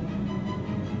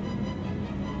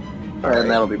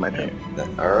 And that'll be my turn.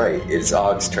 Alright, it's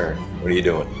Og's turn. What are you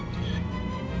doing?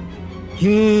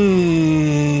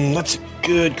 That's a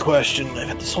good question. I've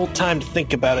had this whole time to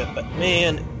think about it, but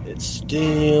man, it's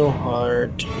still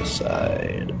hard to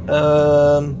decide.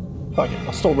 Fuck it,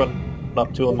 I'll still run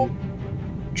up to him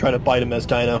and try to bite him as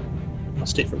Dino. I'll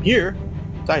stay from here.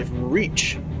 I have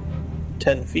reach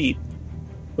 10 feet.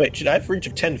 Wait, should I have reach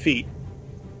of 10 feet?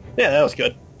 Yeah, that was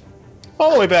good.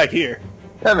 All the way back here.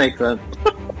 That makes sense.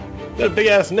 Got a big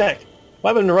ass neck. Why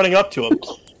haven't I been running up to him?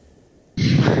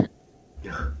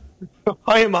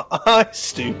 Why am I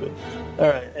stupid?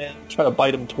 Alright, and try to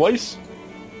bite him twice.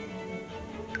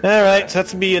 Alright, so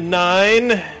that's gonna be a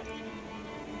 9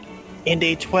 and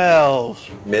a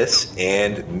 12. Miss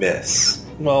and miss.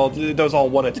 Well, that was all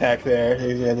one attack there.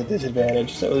 He had a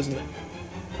disadvantage, so isn't it?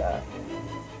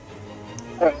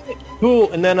 Alright,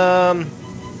 cool, and then,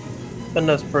 spend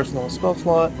those personal spell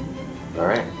slot.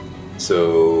 Alright.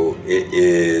 So, it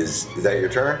is that your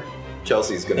turn?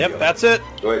 Chelsea's gonna go. Yep, that's it.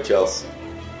 Go ahead, Chelsea.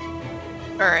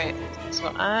 Alright, so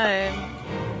I'm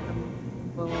gonna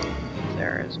move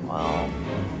there as well.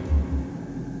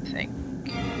 I think.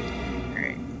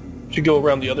 Alright. Should go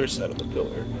around the other side of the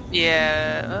pillar.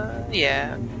 Yeah,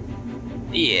 yeah.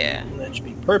 And that should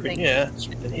be perfect, yeah. It's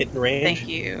within hitting range. Thank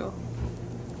you.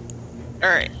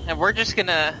 Alright, and we're just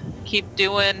gonna keep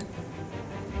doing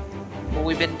what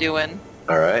we've been doing.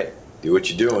 Alright, do what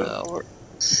you're doing.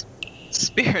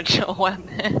 Spiritual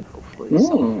weapon. Hopefully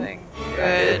something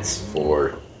good. Hits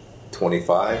for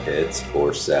 25, hits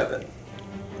for 7.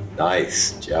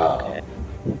 Nice job. Okay.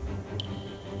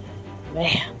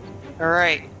 Man.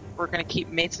 Alright, we're gonna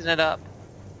keep macing it up.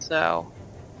 So.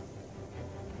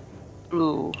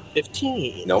 Ooh.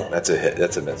 15. Nope, that's a hit.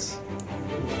 That's a miss.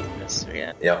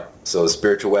 Yeah. Yep. So the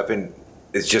spiritual weapon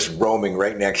is just roaming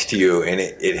right next to you, and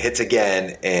it hits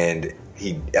again, and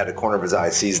he, at the corner of his eye,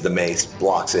 sees the mace,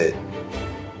 blocks it,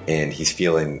 and he's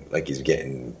feeling like he's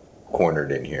getting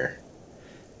cornered in here.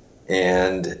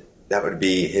 And that would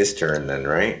be his turn then,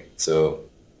 right? So,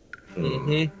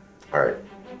 all right.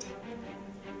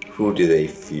 Who do they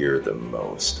fear the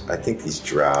most? I think these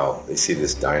drow, they see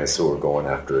this dinosaur going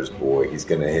after his boy. He's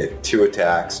going to hit 2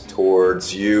 attacks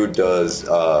towards you. Does,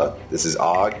 this is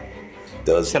Og.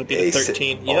 Does it's gotta be a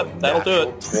 13. Yep, that'll do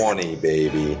it. 20,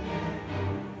 baby.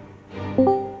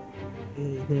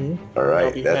 All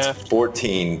right, that's half.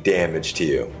 14 damage to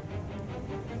you.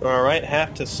 Alright,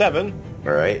 half to 7.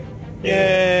 All right.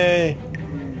 Yay!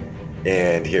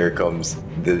 And here comes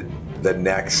the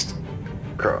next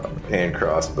hand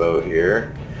crossbow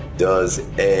here. Does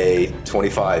a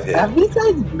 25 hit. Have these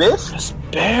guys missed? Just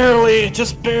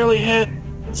barely hit.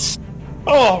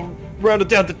 Oh, round it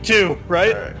down to 2,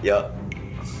 right? All right, yep.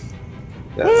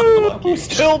 That's Woo! lucky.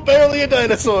 Still barely a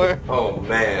dinosaur. Oh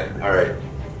man! All right.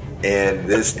 And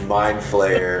this mind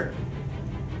flayer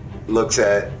looks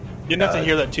at You didn't have to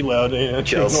hear that too loud. Yeah,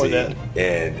 Chelsea ignore that.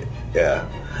 and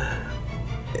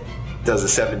does a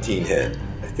 17 hit.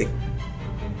 I think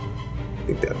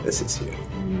that misses you.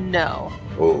 No.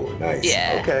 Oh, nice.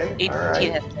 Yeah. Okay. 18 All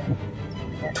right. hit.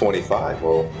 25.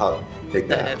 Well, I'll take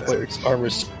that. That Player's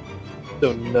armor's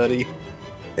so nutty.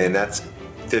 And that's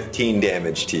 15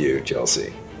 damage to you,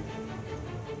 Chelsea.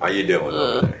 How you doing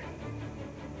over there?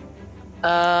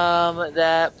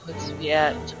 That puts me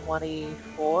at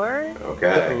 24.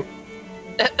 Okay.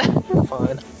 We're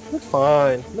fine. We're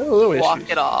fine. No issues. Walk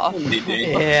it off.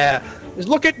 Yeah. Just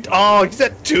look at... Oh, he's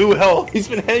at 2 health. He's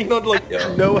been hanging on to, like,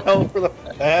 Yeah. no health for the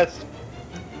past...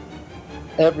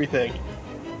 everything.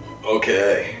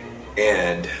 Okay.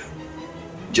 And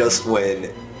just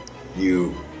when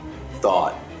you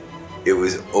thought it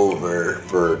was over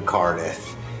for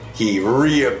Carnith, he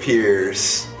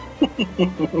reappears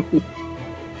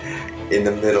in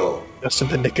the middle, Just in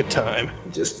the nick of time.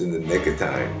 just in the nick of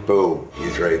time. Boom,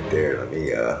 he's right there. Let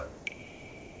me,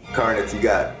 Carnith, you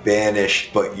got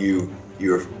banished, but you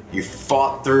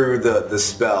fought through the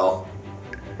spell,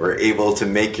 were able to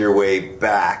make your way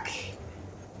back,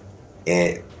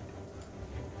 and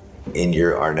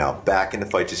you are now back in the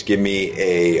fight. Just give me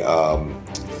a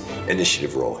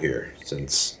initiative roll here,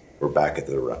 since we're back at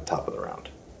the top of the round.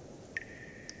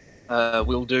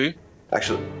 Will do.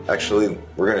 Actually,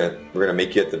 we're gonna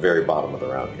make you at the very bottom of the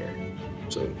round here.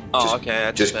 So, Okay,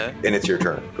 that's fair. and it's your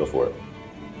turn. Go for it.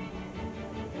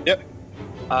 Yep.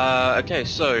 Okay,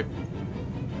 so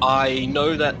I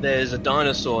know that there's a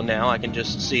dinosaur now. I can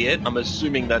just see it. I'm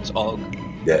assuming that's Og.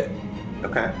 Yeah.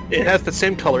 Okay. It has the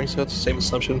same coloring, so it's the same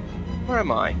assumption. Where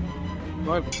am I?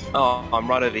 Oh, I'm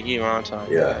right over here, aren't I?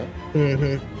 Yeah.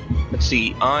 Mm-hmm. Let's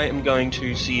see. I am going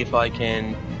to see if I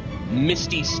can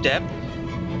Misty Step,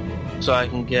 so I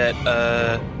can get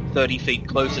 30 feet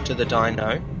closer to the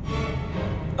dino.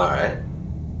 All right.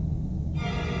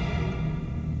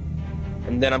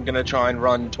 And then I'm going to try and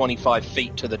run 25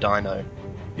 feet to the dino.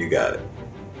 You got it.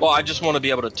 Well, I just want to be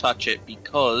able to touch it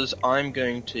because I'm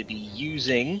going to be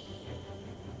using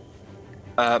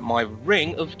my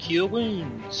Ring of Cure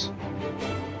Wounds.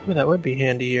 Ooh, that would be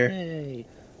handy here. Yay.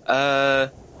 Yeah,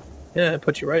 it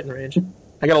puts you right in range.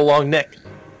 I got a long neck.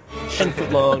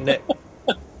 10-foot long neck.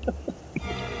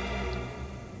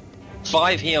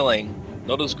 5 healing.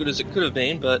 Not as good as it could have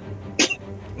been, but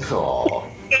Aww.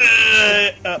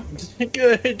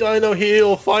 Good dino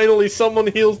heal. Finally, someone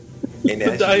heals And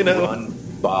the as dino. you run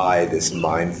by this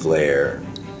mind flayer,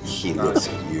 he looks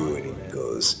at you and he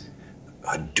goes,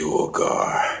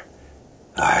 "Adulgar,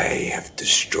 I have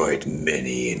destroyed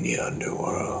many in the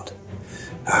underworld.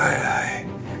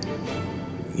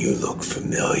 You look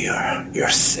familiar. Your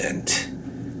scent.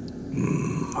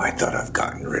 I thought I've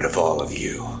gotten rid of all of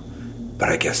you, but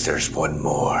I guess there's one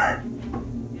more."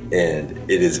 And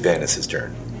it is Vanis's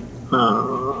turn.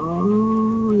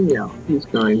 Yeah, he's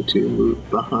going to move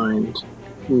behind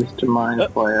Mr. Mind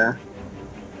Flayer.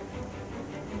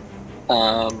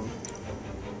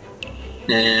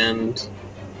 And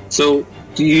so,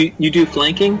 do you do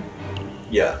flanking?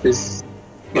 Yeah.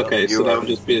 Okay, so that would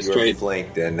just be a you are straight.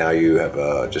 flanked, and now you have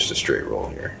just a straight roll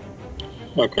here.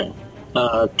 Okay,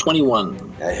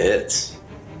 21. That hits.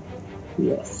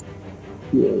 Yes.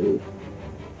 Yay.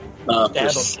 For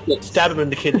Stab him in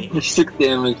the kidney. 6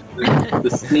 damage. The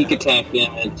sneak attack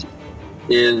damage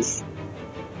is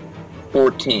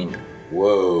 14.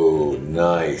 Whoa,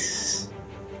 nice.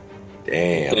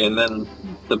 Damn. Okay, and then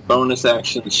the bonus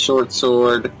action, short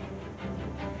sword,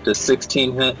 does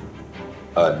 16 hit?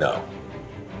 No.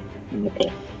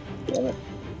 Okay. Damn it.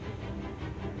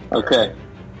 Okay.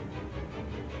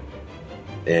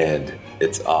 And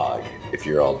it's Og, if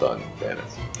you're all done,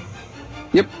 Vanis.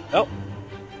 Yep. Oh,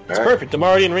 it's All right. perfect. I'm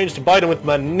already in range to bite him with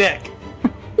my neck.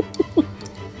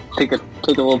 Take a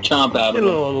little chomp out A of it.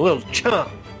 little chomp.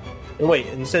 And wait,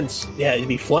 and since, yeah, you'd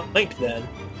be flanked then.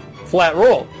 Flat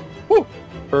roll. Woo!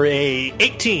 For a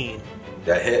 18.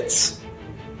 That hits.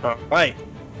 Alright.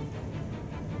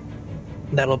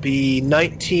 That'll be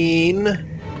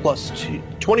 19 plus 2.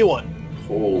 21.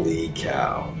 Holy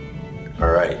cow.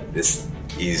 Alright,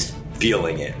 he's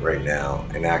feeling it right now,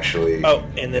 and actually... Oh,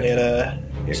 and then Yeah,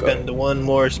 go spend one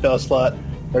more spell slot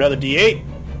for another D8.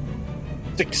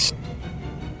 6.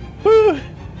 Woo!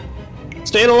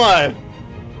 Staying alive.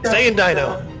 Stay in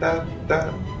Dino.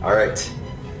 All right.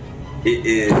 It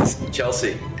is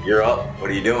Chelsea. You're up. What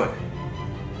are you doing?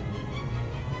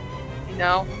 You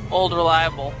know, old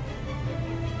reliable.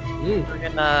 Mm. We're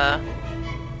gonna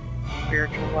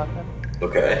spiritual weapon.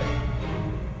 Okay.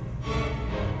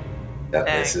 That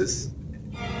Dang. misses.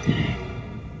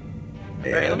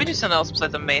 Alright, let me do something else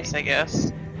besides the mace, I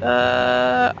guess.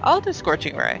 I'll do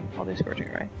Scorching Ray.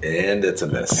 And it's a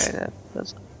miss. Okay,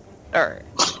 that's... Alright.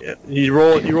 Yeah. You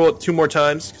roll it 2 more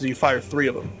times because you fire 3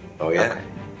 of them. Oh, yeah? Okay.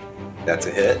 That's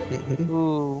a hit.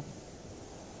 Ooh.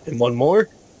 And 1 more.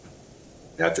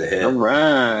 That's a hit.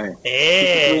 Alright.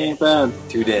 Yeah. Bad.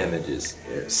 2 damages.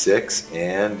 There's 6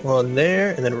 and... 1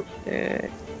 there, and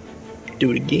then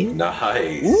do it again.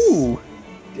 Nice. Ooh.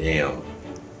 Damn.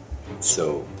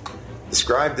 So,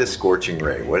 describe this Scorching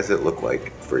Ray. What does it look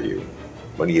like for you?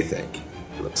 What do you think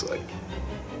it looks like?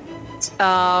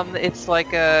 It's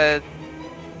like a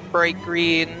bright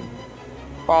green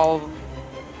ball of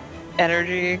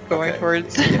energy going Okay.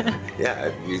 towards...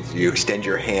 Yeah, you extend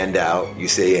your hand out, you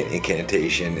say an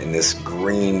incantation, and this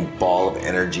green ball of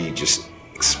energy just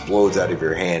explodes out of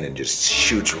your hand and just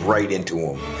shoots right into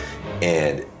him.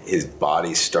 And his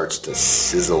body starts to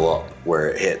sizzle up where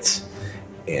it hits.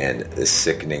 And the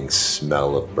sickening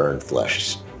smell of burned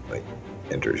flesh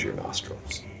enters your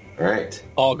nostrils. All right.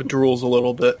 Og drools a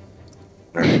little bit.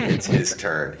 All right, it's his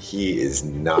turn. He is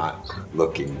not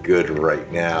looking good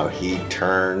right now. He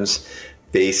turns,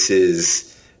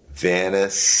 faces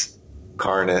Vanis,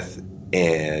 Karnith,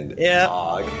 and Yeah.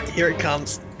 Og, Here it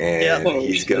comes. and Yeah.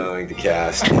 he's going to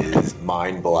cast his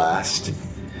Mind Blast.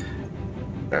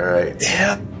 All right,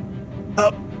 Yeah.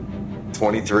 Up.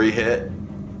 23 hit.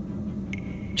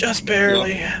 Just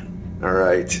barely. All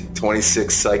right,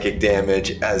 26 psychic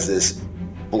damage as this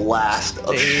blast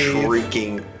of Dave.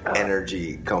 shrieking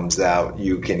energy comes out.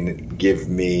 You can give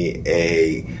me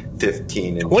a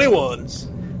 15 and 21.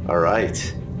 All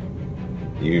right.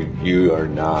 You are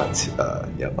not.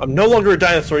 Yep. I'm no longer a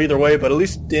dinosaur either way, but at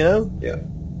least, you know.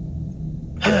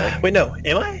 Yeah. Wait, no.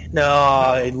 Am I? No,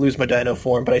 I lose my dino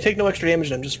form, but I take no extra damage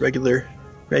and I'm just regular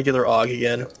Og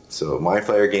again. So Mind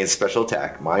Flayer gains special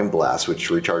attack, Mind Blast, which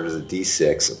recharges a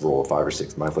D6 of roll of 5 or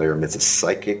 6. Mind Flayer emits a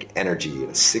psychic energy in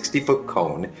a 60-foot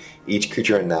cone. Each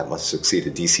creature in that must succeed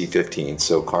a DC 15.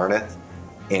 So Karnith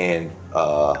and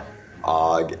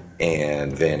Og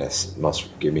and Vanis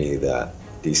must give me that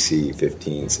DC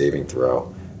 15 saving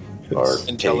throw. Or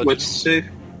Intelligence. Which save?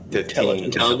 15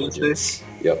 Intelligence.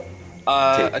 Yep.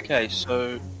 Take. Okay,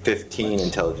 so 15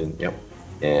 intelligent. Yep.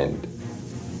 And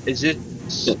is it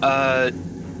to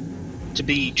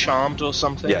be charmed or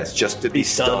something? yes, just to be Be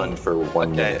stunned. stunned for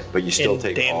 1 minute, but you still And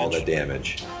take all the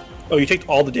damage. damage. Oh, you take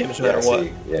all the damage no matter what.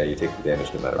 Yeah, you take the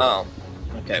damage no matter what.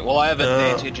 Oh. Okay, well I have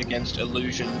advantage against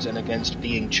illusions and against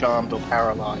being charmed or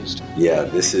paralyzed. Yeah,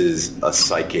 this is a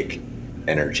psychic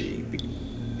energy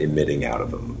emitting out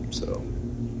of him. So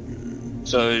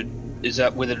Is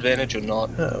that with advantage or not?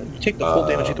 Oh, you take the full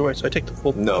damage either way, so I take the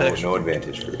full no extra.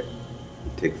 advantage for you.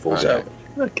 Take full So,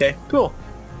 damage. okay, cool.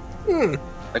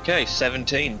 Okay,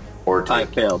 17. Or I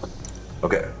take. failed.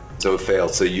 Okay, so it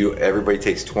failed. So everybody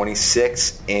takes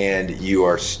 26, and you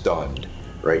are stunned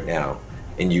right now.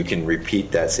 And you can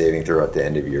repeat that saving throw at the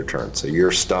end of your turn. So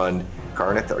you're stunned.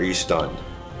 Karnith, are you stunned?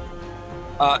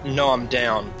 No, I'm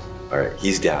down. All right,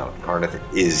 he's down. Karnith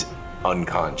is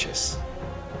unconscious.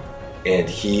 And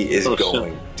he is Oh, shit.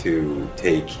 going to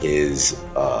take his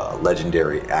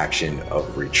legendary action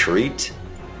of retreat.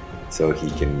 So he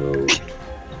can move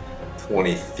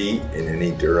 20 feet in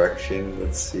any direction.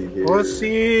 Let's see here. Let's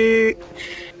see.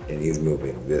 And he's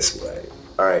moving this way.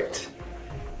 All right.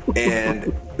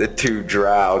 And the 2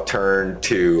 drow turn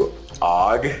to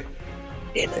Og.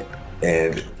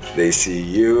 And they see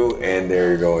you, and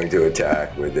they're going to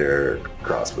attack with their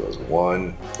crossbows.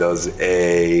 1 does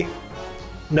a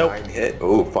Nope. 9 hit.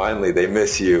 Oh, finally, they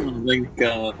miss you. Oh my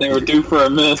god, they were due for a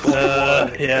miss.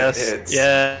 Yes. Hits.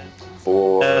 Yeah.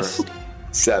 4, Yes.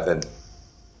 7.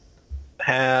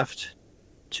 Halved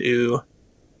to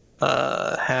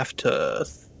half to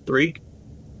 3.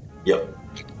 Yep.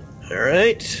 All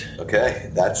right. Okay,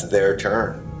 that's their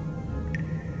turn.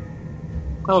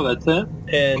 Oh, that's it?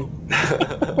 And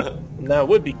now it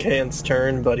would be Kan's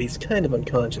turn, but he's kind of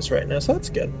unconscious right now, so that's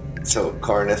good. So,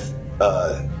 Karnith,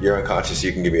 you're unconscious.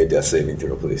 You can give me a death saving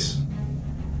throw, please.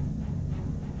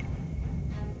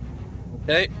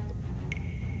 Okay.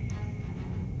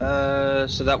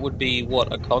 So that would be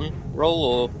what, a con roll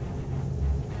or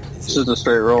This is a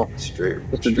straight roll. Straight.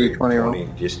 Just a straight D20 roll.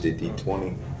 20, just a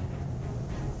D20.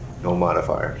 No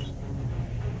modifiers.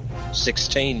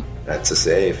 16? That's a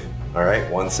save. All right,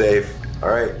 1 save. All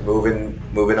right, moving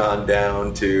on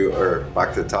down to, or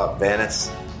back to the top.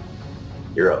 Vanis,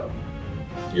 you're up.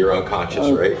 You're unconscious,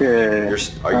 right? Okay. Are you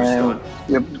stunned?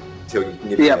 Yep. Till you can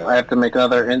get Yep, down. I have to make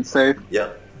another int save.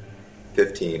 Yep.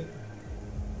 15.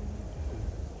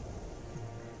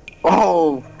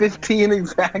 Oh, 15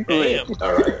 exactly. Damn.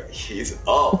 All right, he's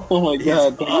up. Oh my He's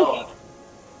god. up.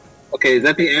 Okay, is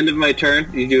that the end of my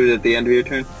turn? You do it at the end of your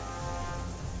turn?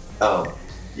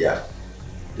 Yeah.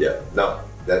 Yeah. No,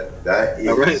 that is.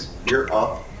 All right. You're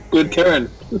up. Good turn.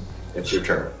 It's your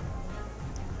turn.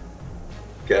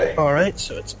 Okay. All right,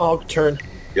 so it's Og's turn.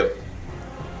 Yep.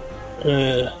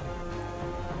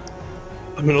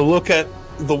 I'm gonna look at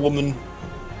the woman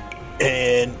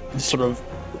and sort of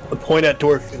point at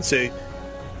Dork and say,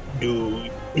 "Do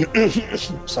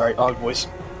sorry, Og voice.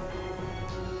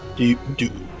 Do you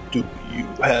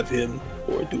have him,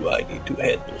 or do I need to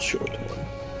handle short one?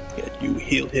 Can you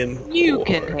heal him? You or...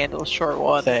 can handle short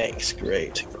one. Thanks,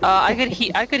 great. I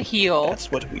could heal.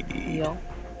 That's what we need. Heal.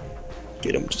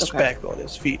 Get him just Okay. back on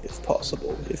his feet if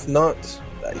possible. If not,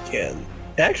 I can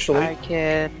actually.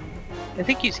 I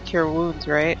think use cure wounds,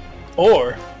 right?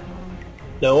 Or,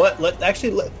 know what?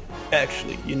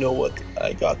 Actually, you know what?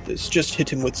 I got this. Just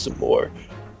hit him with some more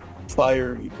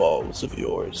fiery balls of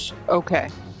yours. Okay,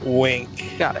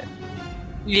 Wink. got it.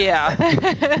 Yeah.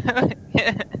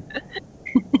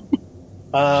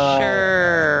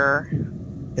 Sure.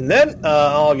 And then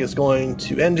Og is going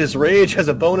to end his rage as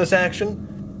a bonus action.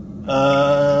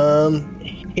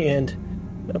 And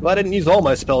if I didn't use all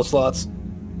my spell slots,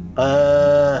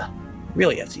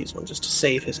 really have to use one just to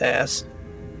save his ass.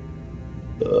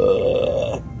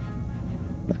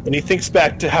 And he thinks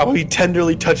back to how he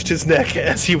tenderly touched his neck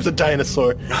as he was a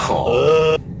dinosaur.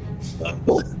 Oh.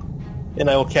 And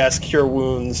I will cast Cure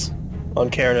Wounds on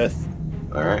Kareneth,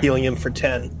 All right. healing him for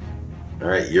 10. All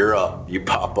right, you're up. You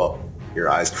pop up. Your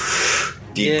eyes,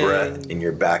 deep Yay. breath, and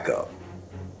you're back up.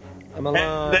 I'm And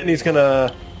alive. then he's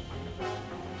gonna,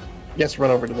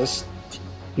 run over to this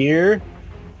here.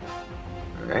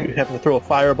 All You right. happen to throw a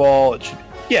fireball. It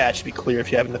should be clear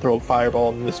if you happen to throw a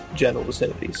fireball in this general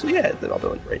vicinity. So yeah, then I'll be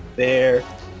like right there.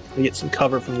 I get some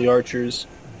cover from the archers.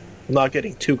 I'm not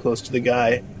getting too close to the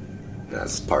guy.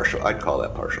 That's partial. I'd call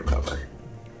that partial cover.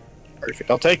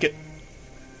 Perfect. I'll take it.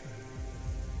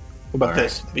 What about All right.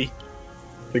 this?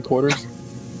 Three quarters?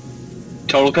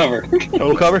 Total cover.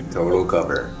 Total cover? Total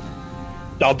cover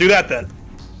I'll do that then.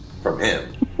 from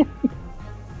him.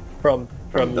 From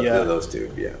Those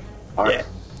two. Yeah. All right.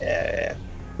 Yeah.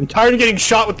 I'm tired of getting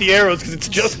shot with the arrows because it's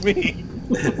just me.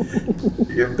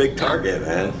 You're a big target,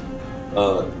 man.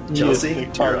 He is Chelsea, a big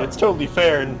you're target. up. It's totally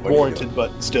fair and What are you warranted,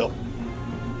 but still.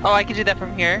 Oh, I can do that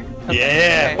from here? Okay.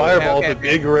 Yeah, Okay, Fireball's okay, a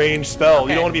big range spell. Okay.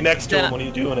 You don't want to be next to Then- him when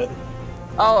he's doing it.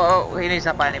 Oh, he's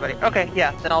not by anybody. Okay,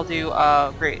 yeah, then I'll do,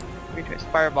 great choice.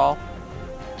 Fireball.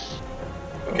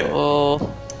 Okay.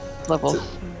 Oh, level.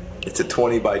 It's a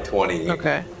 20 by 20.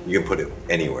 Okay. You can put it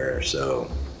anywhere, so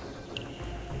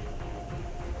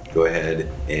go ahead,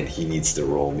 and he needs to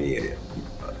roll me.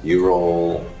 You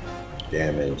roll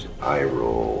damage, I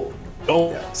roll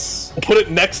Don't dex. put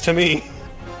it next to me.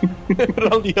 Put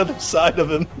it on the other side of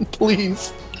him,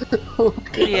 please.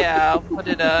 Yeah, I'll put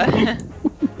it,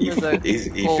 He full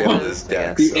failed wounds, his I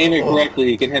dex. If you so- aim it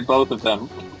correctly, you can hit both of them.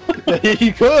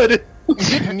 You could.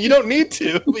 You don't need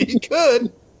to, but you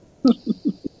could.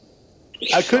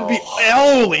 I could be.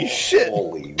 Holy shit!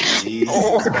 Holy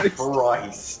Jesus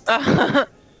Christ. That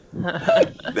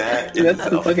is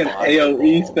That's a like an fireball.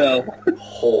 AoE spell.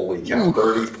 Holy cow,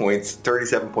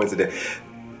 37 points a day.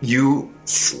 You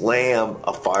slam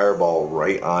a fireball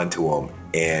right onto him,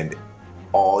 and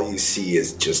all you see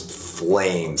is just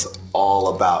flames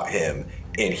all about him,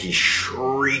 and he's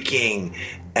shrieking,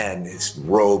 and his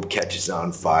robe catches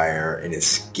on fire, and his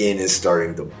skin is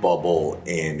starting to bubble,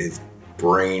 and his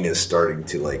brain is starting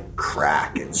to like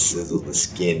crack and sizzle. The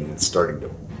skin is starting to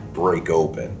break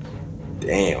open.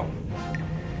 Damn.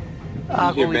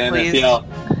 will Your we bandits please? yell,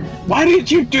 "Why did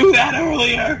you do that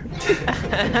earlier?"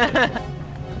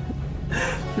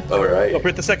 All right. I'll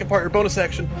hit the second part of your bonus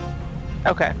action.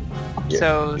 Okay. Yeah,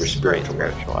 So, your great spiritual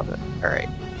spiritual weapon. Alright.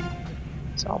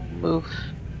 So I'll move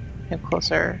him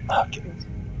closer. Okay.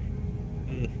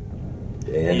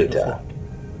 And attack.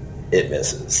 It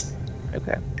misses.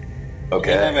 Okay. Can't have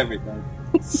Okay. everything.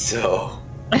 So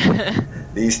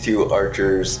these two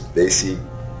archers, they see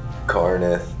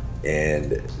Karneth,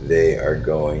 and they are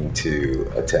going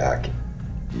to attack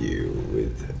you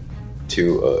with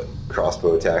two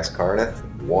crossbow attacks. Karneth,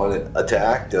 one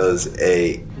attack does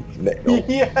a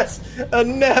Yes, a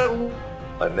nat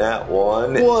nat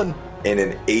 1 one. and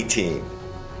an 18.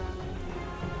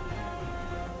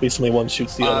 Recently, one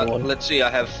shoots the other one. Let's see, I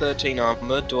have 13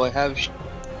 armor. Do I have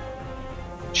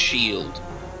shield?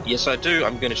 Yes, I do.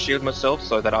 I'm going to shield myself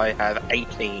so that I have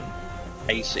 18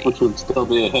 AC. Which would still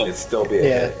be a hit. It'd still be a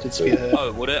Yeah, hit. it's be a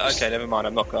Oh, would it? Okay, never mind.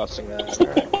 I'm not casting that.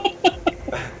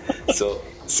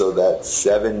 So that's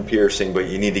 7 piercing, but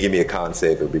you need to give me a con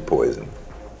save or be poisoned.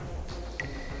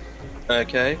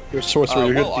 Okay. your sorcerer.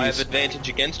 You're Well, good I at have advantage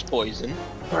against poison.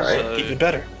 All right. So, these. Even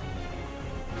better.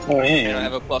 Oh, and I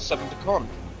have yeah. a +7 to con.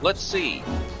 Let's see.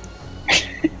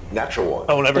 Natural 1.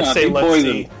 I will never Yeah, say be let's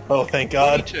poisoned. see. Oh, thank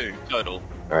God. 22 total.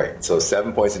 All right, so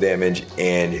 7 points of damage,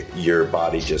 and your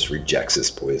body just rejects this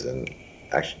poison.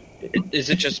 Actually, Is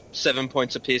it just 7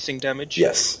 points of piercing damage?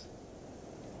 yes.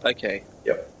 Okay.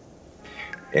 Yep.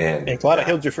 And I'm glad I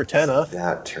healed you for 10, huh?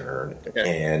 that turn.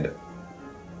 Okay. And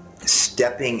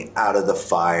stepping out of the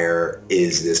fire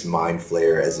is this mind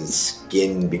flayer as his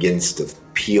skin begins to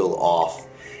peel off,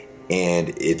 and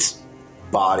its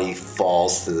body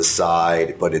falls to the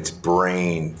side, but its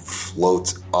brain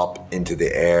floats up into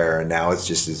the air, and now it's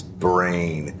just his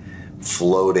brain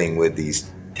floating with these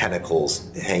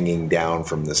tentacles hanging down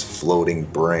from this floating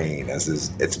brain as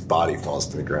its body falls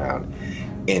to the ground.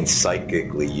 And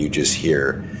psychically you just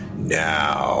hear,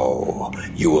 "Now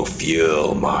you will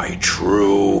feel my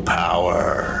true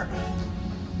power."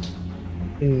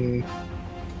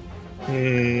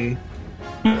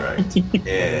 Alright.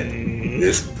 And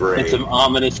this And brain some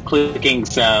ominous clicking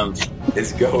sounds.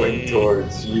 is going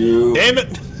towards you. Damn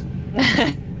it!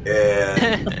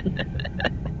 And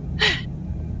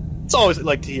It's always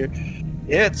like to hear.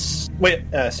 It's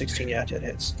 16. Yeah, it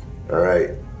hits.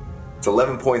 alright. It's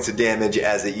 11 points of damage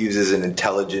as it uses an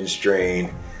intelligence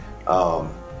drain.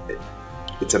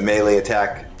 It's a melee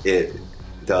attack. It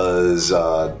does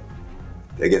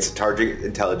against the target,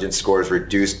 intelligence score is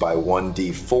reduced by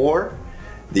 1d4.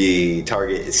 The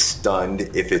target is stunned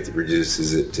if it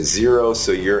reduces it to 0,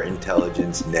 so your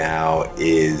intelligence now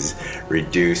is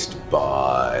reduced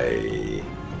by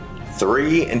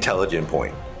 3 intelligent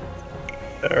point.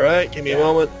 Alright, give me a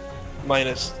moment.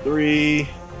 -3.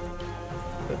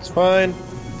 That's fine.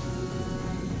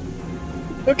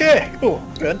 Okay, cool.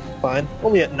 Good. Fine.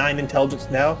 Only at 9 intelligence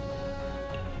now.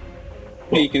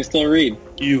 Hey, you can still read.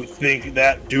 You think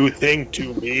that do thing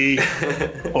to me?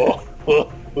 Oh.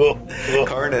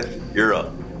 Karnith, you're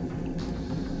up.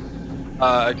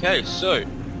 Okay, so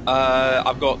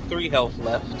I've got 3 health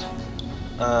left.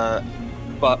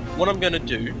 But what I'm going to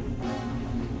do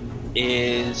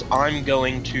is I'm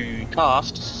going to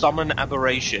cast Summon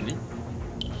Aberration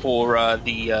for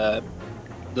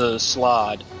the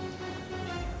slide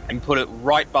and put it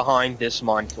right behind this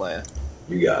Mind Flayer.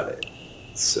 You got it.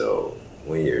 So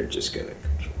we're just gonna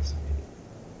control this.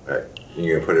 Alright,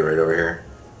 you're gonna put it right over here?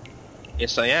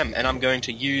 Yes, I am, and I'm going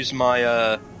to use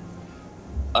my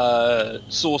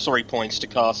sorcery points to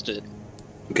cast it.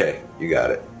 Okay, you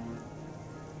got it.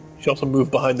 You should also move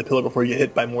behind the pillar before you get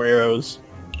hit by more arrows.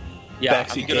 Yeah,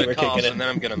 Backseat I'm going gamer to cast kicking it. and then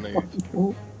I'm going to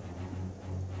move.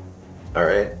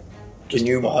 Alright. Just Can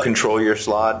you thought. control your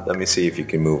slot? Let me see if you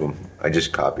can move them. I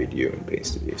just copied you and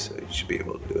pasted you, so you should be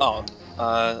able to do it. Oh,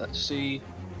 let's see.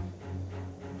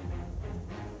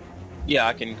 Yeah,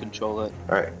 I can control it.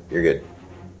 Alright, you're good.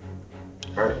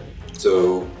 Alright,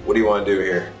 so what do you want to do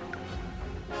here?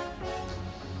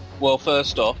 Well,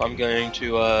 first off, I'm going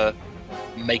to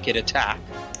make it attack,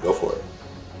 Go for it.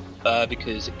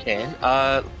 because it can.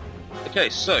 Okay,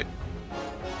 so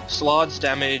Slard's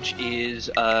damage is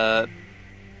 +5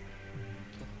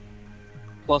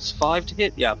 to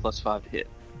hit? Yeah, +5 to hit.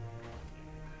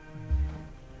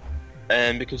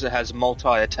 And because it has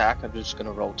multi-attack, I'm just going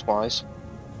to roll twice.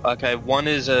 Okay, one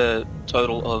is a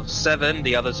total of 7,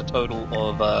 the other's a total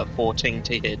of 14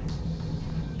 to hit.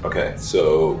 Okay,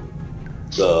 so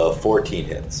the 14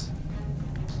 hits.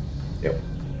 Yep.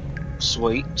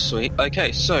 Sweet, sweet.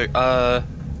 Okay, so,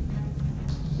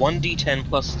 1d10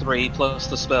 plus 3 plus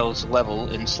the spell's level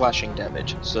in slashing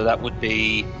damage. So that would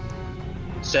be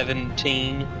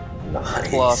 17 Nice.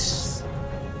 Plus.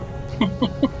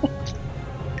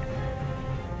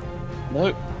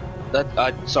 Nope.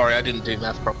 Sorry, I didn't do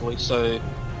math properly. So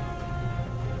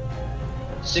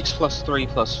 6 plus 3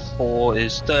 plus 4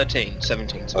 is 13.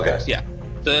 17. So Okay. yeah,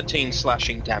 13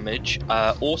 slashing damage.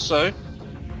 Also,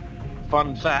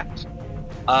 fun fact: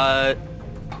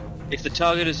 if the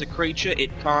target is a creature, it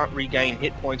can't regain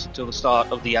hit points until the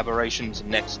start of the aberration's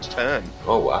next turn.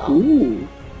 Oh, wow. Ooh.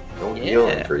 No Yeah.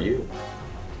 healing for you.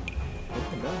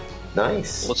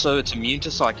 Nice. Also, it's immune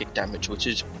to psychic damage, which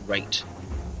is great.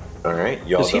 Alright,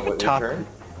 y'all Does he done have a with your top? turn?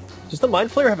 Does the Mind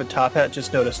Flayer have a top hat?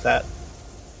 Just noticed that.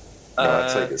 No,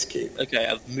 it's like his cape. Okay,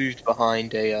 I've moved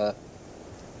behind a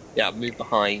Yeah, move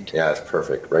behind. Yeah, it's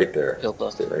perfect. Right there.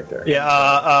 Hilda. Stay right there.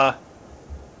 Yeah,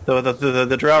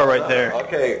 the drow right there.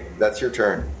 Okay, that's your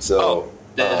turn. So,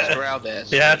 There's a drow there.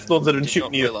 So Yeah, it's the ones that are did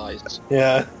shooting not you. realize.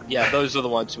 Yeah. Yeah, those are the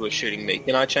ones who are shooting me.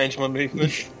 Can I change my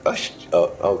movement?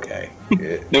 okay.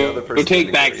 The No, other go person's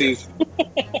take gonna go, backsies.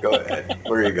 yeah. Go ahead.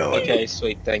 Where are you going? Okay,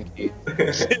 sweet, thank you.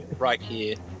 Right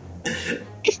here.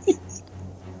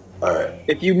 All right.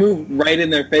 If you move right in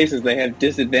their faces, they have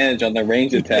disadvantage on their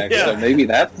range attacks. Yeah. So maybe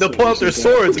that's They'll pull out their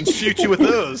swords and shoot you with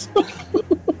those.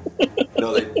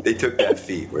 No, they took that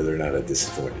feat where they're not at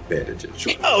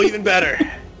disadvantage. Oh, even better.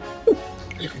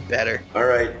 Even better. All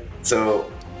right.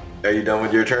 So, are you done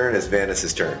with your turn? It's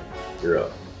Vanis's turn. You're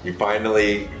up. You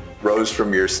finally rose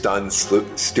from your stunned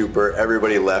stupor.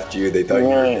 Everybody left you. They thought you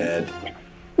were Right. dead.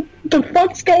 What the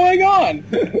fuck's going on?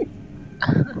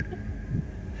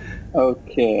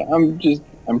 Okay, I'm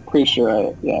pretty sure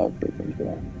I freaking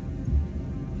that.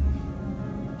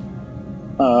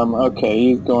 Okay,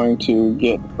 he's going to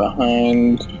get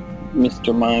behind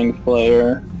Mr. Mind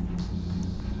Flayer.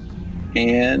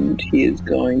 And he is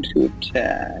going to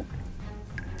attack.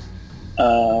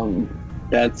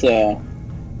 That's a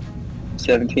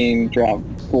 17 drop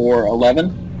for 11.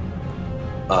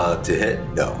 To hit?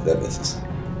 No, that misses.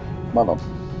 Mother.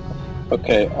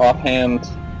 Okay, offhand.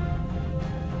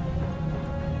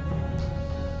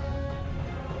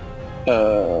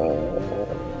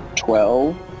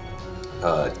 12.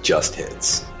 Just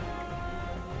hits.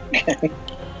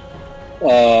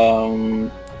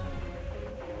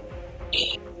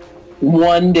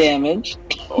 1 damage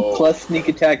Oh. plus sneak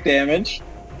attack damage.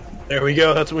 There we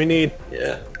go. That's what we need.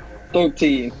 Yeah.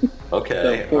 13.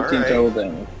 Okay. So 14 all right. total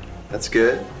damage. That's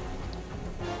good.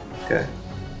 Okay.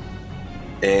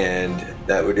 And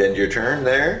that would end your turn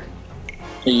there.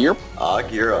 Yep.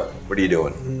 Og, you're up. What are you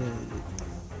doing?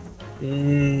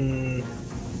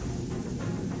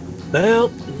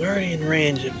 Well, I'm already in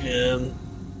range of him.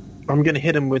 I'm going to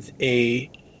hit him with a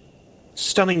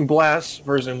Stunning Blast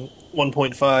version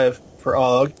 1.5 for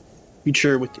Og.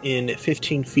 Creature within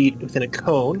 15 feet within a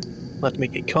cone. I'll have to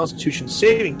make a Constitution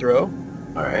saving throw.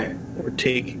 All right. Or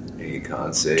take... A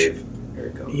con save. Here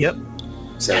it comes. Yep.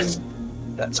 7. Yes.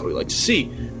 That's what we like to see.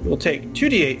 We'll take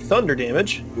 2d8 thunder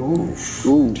damage. Oof.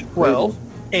 Ooh. 12.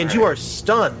 And you are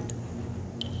stunned.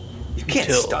 You can't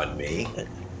Until- stun me.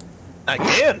 I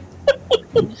can.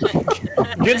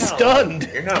 Get stunned.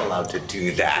 You're not allowed to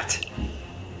do that.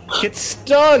 Get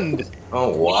stunned. Oh,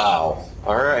 wow.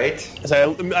 All right. As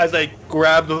I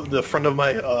grab the front of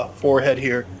my forehead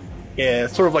here, yeah,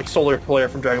 it's sort of like Solar Flare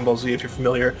from Dragon Ball Z if you're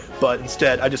familiar, but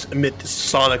instead I just emit this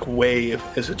sonic wave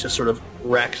as it just sort of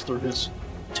racks through his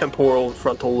temporal and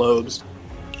frontal lobes.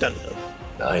 Dun, dun.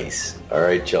 Nice. All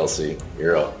right, Chelsea,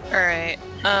 you're up. Alright.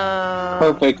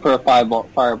 Perfect for a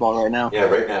fireball right now. Yeah,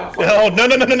 right now. Oh no!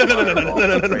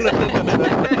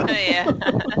 Yeah.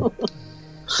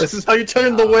 This is how you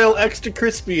turn the whale extra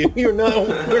crispy. We're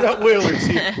not whalers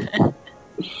here.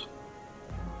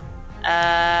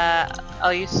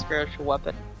 I'll use spiritual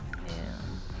weapon. Yeah.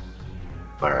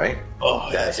 All right. Oh,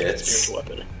 That that's a good hits.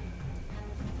 spiritual weapon.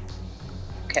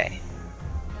 Okay.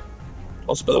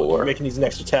 Also, by the way, we're making these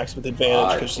next attacks with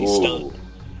advantage because she's stunned.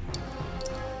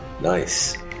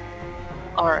 Nice.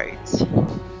 Alright.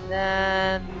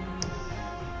 Then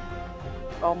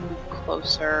I'll move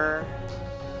closer.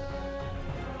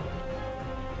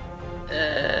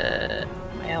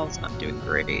 My health's not doing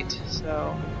great,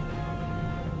 so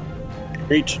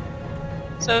Reach.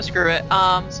 screw it.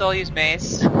 So I'll use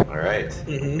mace. All right.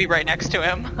 Mm-hmm. Be right next to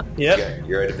him. Yep. Okay,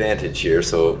 you're at advantage here,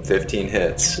 so 15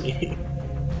 hits.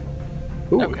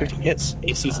 Ooh, Okay. 15 hits.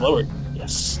 AC's lowered.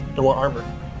 Yes. No more armor.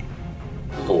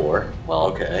 4. Well,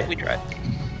 Okay. we tried.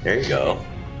 There you go.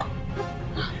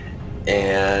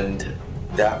 And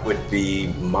that would be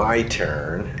my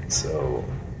turn. So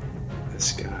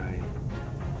this guy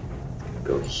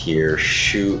go here,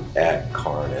 shoot at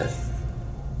Karnith.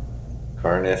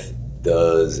 Karnith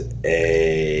does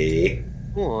a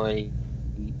Boy.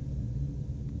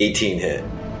 18 hit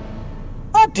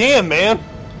Oh, damn, man.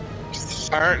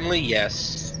 Apparently,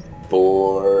 yes.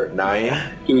 for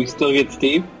 9. Do we still get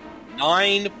Steve?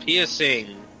 9 piercing.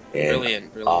 And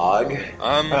Brilliant. Og.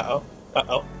 Uh-oh.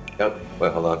 Uh-oh. Nope.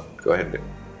 Wait, hold on. Go ahead.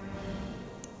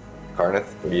 Karnith,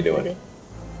 what are you doing? Okay.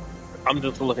 I'm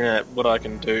just looking at what I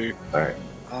can do. All right.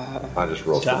 I'll just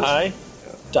roll for this. Die.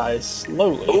 Die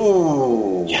slowly.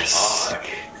 Ooh! Yes. Og.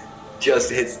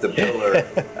 Just hits the pillar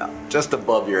just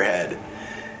above your head.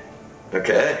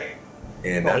 Okay.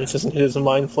 And Oh, he that's... doesn't hit his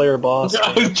Mind Flayer boss.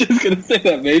 I was just gonna say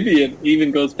that maybe it even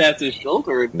goes past his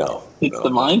shoulder. No. It's no, the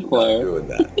Mind not Flayer. doing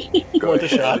that. Go Worth a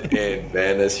ahead. shot. And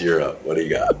Vanis, you're up. What do you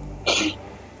got?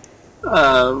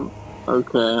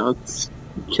 Okay, let's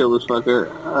kill this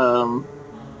fucker.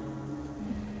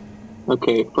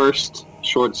 Okay, first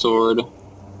short sword.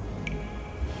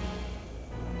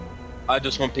 I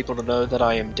just want people to know that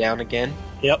I am down again.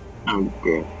 Yep. Oh,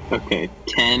 good. Okay,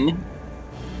 10.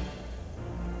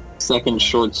 Second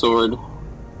short sword.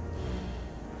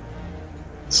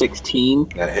 16.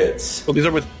 That hits. Well, these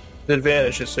are with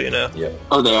advantage, just so you know. Yep.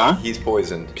 Oh, they are? He's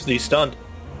poisoned. Because he's stunned.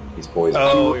 He's poisoned.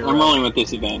 Oh, I'm you're right. rolling with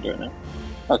disadvantage right now.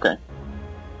 Okay.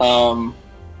 So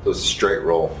it's a straight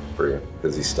roll for you,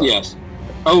 because he's stunned. Yes.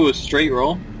 Oh, a straight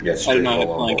roll? Yeah, I straight did not have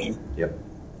roll on flanking. both. Yep.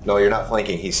 No, you're not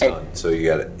flanking, he's stunned. So you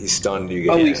got it. He's stunned, you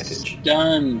get Oh, he's advantage.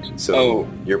 stunned. So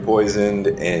you're poisoned,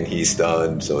 and he's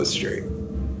stunned, so it's straight.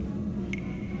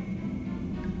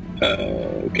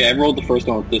 Okay, I rolled the first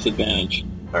one with disadvantage.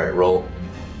 Alright, roll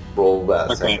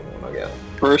that Okay. second one again.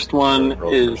 First one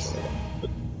Roll the is... first one.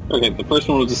 Okay, the first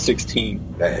one was a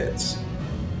 16. That hits.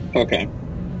 Okay.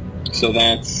 So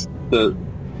that's a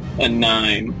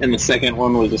 9. And the second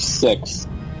one was a 6.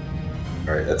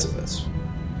 Alright, that's a miss.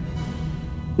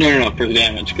 No, for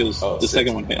damage, because the 6.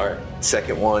 second one hit. Alright,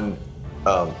 second one,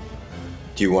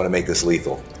 do you want to make this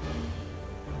lethal?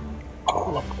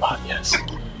 Oh, God, yes.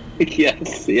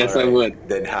 yes, I Alright, would.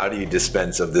 Then how do you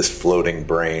dispense of this floating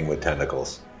brain with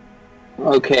tentacles?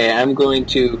 Okay, I'm going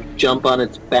to jump on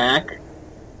its back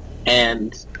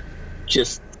and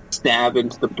just stab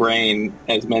into the brain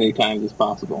as many times as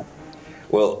possible.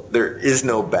 Well, there is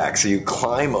no back, so you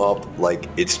climb up like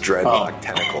it's dreadlock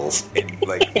tentacles and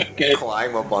like Okay.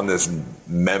 climb up on this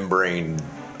membrane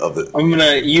of the. I'm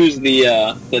gonna use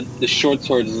the short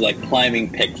swords as like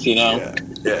climbing picks, you know?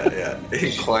 Yeah.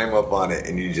 You climb up on it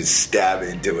and you just stab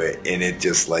into it, and it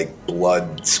just like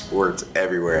blood squirts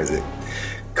everywhere as it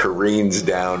careens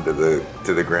down to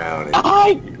the ground.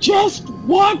 I just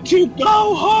want to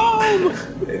go home!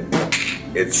 And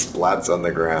it splats on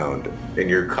the ground, and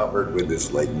you're covered with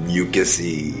this like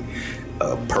mucusy,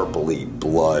 purpley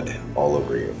blood all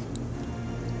over you.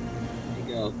 There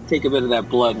you go. Take a bit of that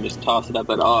blood and just toss it up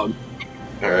at Og.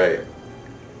 All right,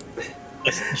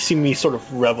 You see me sort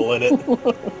of revel in it.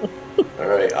 all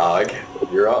right, Og,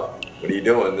 you're up. What are you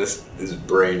doing? This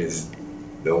brain is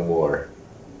no more.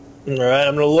 Alright,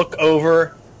 I'm going to look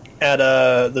over at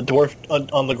the dwarf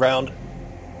on the ground.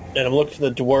 And I'm looking to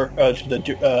the dwarf, to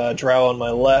the drow on my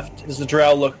left. Does the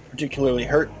drow look particularly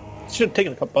hurt? It should have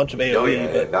taken a bunch of AoE, Oh yeah,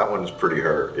 but... that one's pretty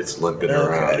hurt. It's limping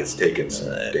around. It's taking some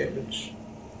damage.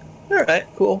 Alright,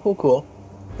 cool.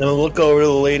 Then I'll look over to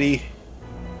the lady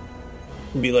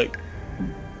and be like,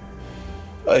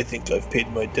 I think I've paid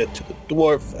my debt to the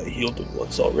dwarf. I healed him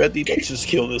once already. Let's just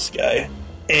kill this guy.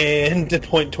 And to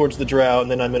point towards the drow, and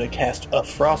then I'm going to cast a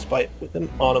frostbite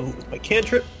on him with my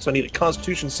cantrip. So I need a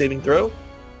constitution saving throw.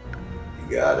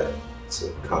 You got it.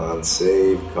 So con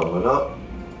save coming up.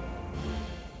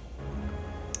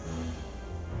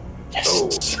 Yes! Oh,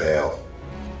 fail.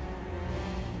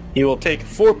 He will take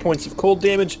 4 points of cold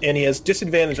damage, and he has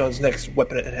disadvantage on his next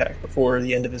weapon attack before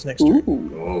the end of his next turn.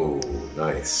 Oh,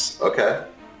 nice. Okay.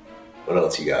 What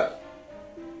else you got?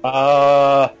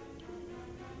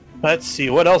 Let's see,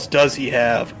 what else does he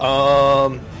have? I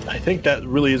think that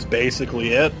really is basically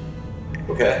it.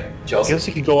 Okay, I Chelsea. guess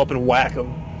he could go up and whack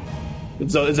him.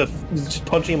 It's just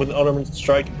punching him with an unarmed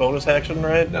strike bonus action,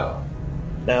 right? No.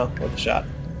 No, with a shot.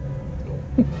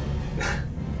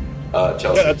 Chelsea.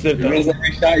 Yeah, that's it. There is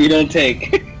every shot you don't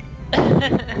take.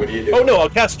 What do you do? Oh no, I'll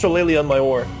cast Tralele on my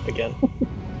ore again.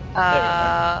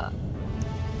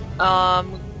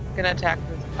 I'm gonna attack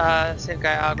the same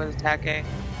guy Og was attacking.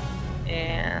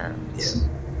 And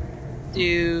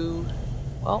do,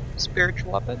 well,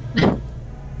 spiritual weapon.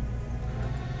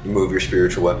 You move your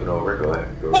spiritual weapon over. Go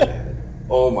ahead.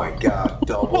 Oh my god,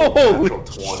 double Holy natural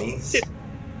 20s.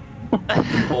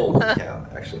 Holy cow.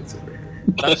 Actually, it's over here.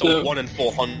 That's a 1 in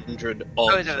 400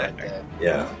 odds it's over right there. there.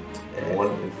 Yeah.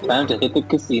 1 in 4. Time to hit the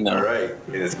casino. Alright,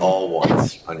 it is all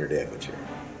ones on your damage here.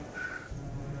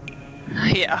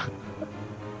 Yeah.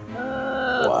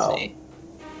 Wow. Let's see.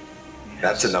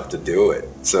 That's enough to do it.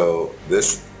 So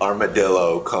this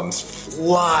armadillo comes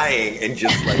flying and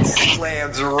just like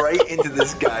slams right into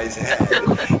this guy's head.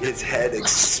 His head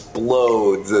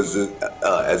explodes as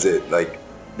it like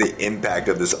the impact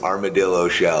of this armadillo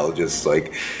shell just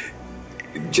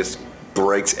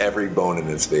breaks every bone in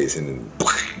his face and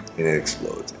it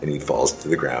explodes and he falls to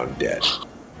the ground dead.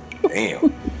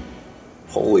 Damn.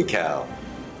 Holy cow.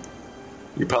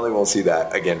 You probably won't see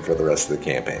that again for the rest of the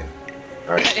campaign.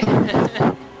 All right.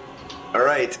 All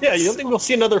right. Yeah, you don't think we'll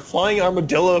see another flying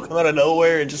armadillo come out of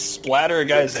nowhere and just splatter a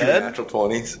guy's 2 head? natural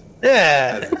 20s.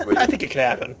 Yeah, I think it could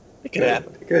happen. It could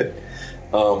happen. Good.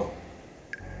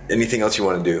 Anything else you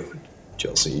want to do?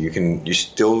 Chelsea. You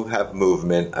still have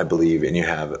movement, I believe, and you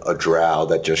have a drow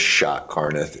that just shot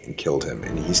Karnith and killed him,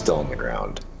 and he's still on the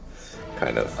ground,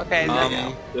 kind of. Okay. bleeding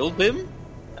out. Killed him?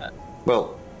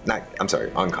 Well, I'm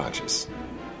sorry, unconscious.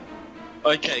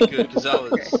 Okay, good, because that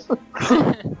was...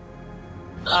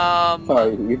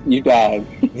 Sorry, you died.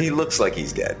 He looks like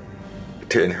he's dead,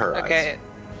 in her eyes. Okay.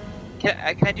 Can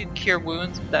I do cure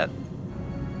wounds with that?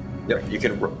 Yep, you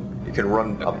can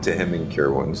run up to him and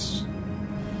cure wounds.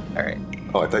 All right.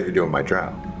 Oh, I thought you were doing my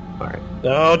drow. All right.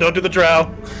 No, don't do the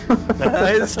drow.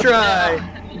 Nice try.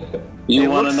 You They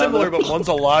want look another? similar, but one's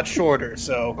a lot shorter.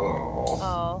 So, Oh.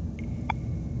 Oh.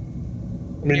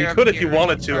 I mean, you You're could up if you here,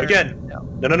 wanted to. or- Again, No.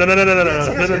 no.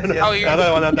 Yes, Oh, you're Not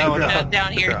that one, not that one.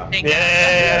 down here. Drow. Thank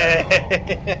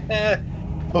Yeah.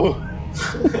 Oh,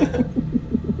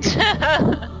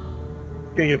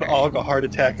 gonna give Olga a heart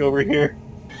attack over here.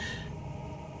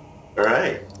 All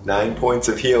right, 9 points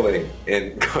of healing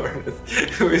in Karnith,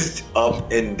 who is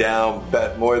up and down,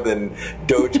 bet more than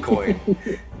Dogecoin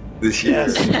this year.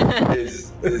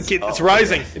 Yes. Is It's up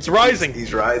rising. again. It's rising.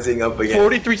 He's rising up again,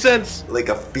 43 cents. like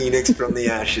a phoenix from the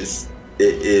ashes.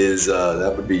 It is.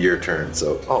 That would be your turn.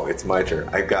 So, it's my turn.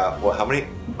 I got how many?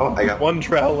 Oh, I got One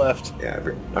drow left. Yeah.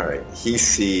 All right. He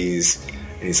sees,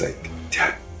 and he's like,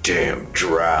 "That damn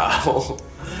drow."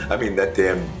 I mean, that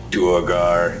damn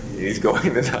Duergar. He's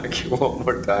going to knock you one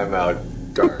more time out.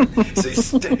 Darn. So you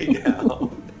stay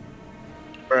down.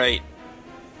 Great.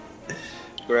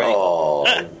 Great. Oh,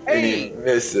 Hey! and he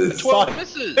misses. 12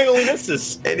 misses! He only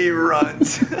misses. And he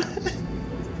runs.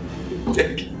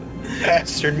 Dick.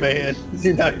 Bastard, man.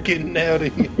 You're not getting out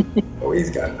of here. Oh, he's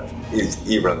got enough.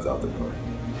 He runs out the door.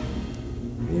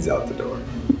 He's out the door.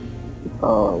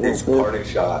 Oh, His parting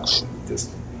shot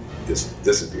just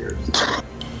disappears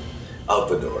out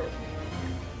the door.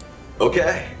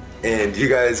 Okay, and you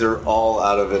guys are all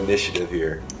out of initiative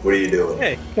here. What are you doing?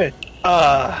 Hey.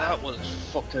 That was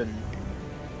fucking...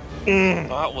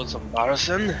 That was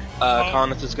embarrassing.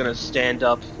 Karnith is gonna stand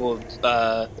up for...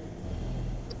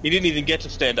 He didn't even get to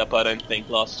stand up, I don't think,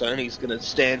 last turn. He's gonna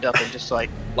stand up and just, like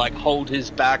hold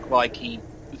his back like he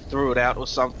threw it out or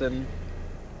something.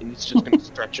 And he's just gonna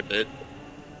stretch a bit.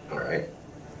 All right.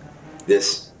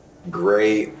 This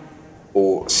gray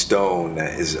stone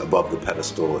that is above the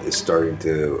pedestal is starting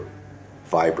to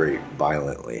vibrate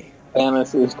violently.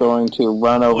 Annis is going to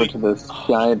run over to this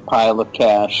giant pile of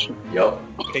cash Yup.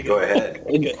 Go ahead.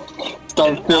 and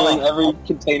start filling every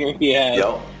container he has.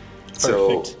 Yup.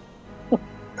 So,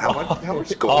 Perfect. how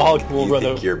much gold Oh, do we'll you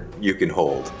run think you can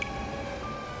hold?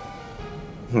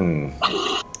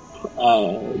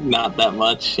 Not that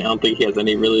much. I don't think he has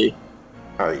any really.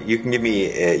 All right, you can give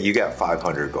me. You got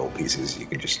 500 gold pieces. You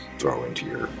can just throw into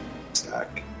your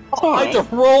stack. I had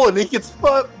to roll and he gets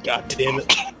fucked. God damn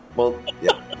it. Well,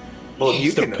 yeah. Well,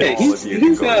 you can. Okay, All of you can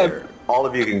he's go got- there. All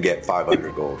of you can get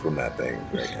 500 gold from that thing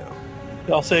right now.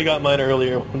 I'll say I got mine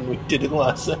earlier when we did it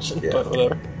last session, Yeah. but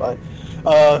whatever. Fine.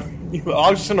 I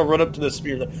was just gonna run up to the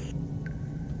spear. Like,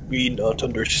 we not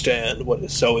understand what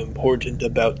is so important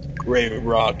about Grey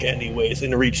Rock, anyways,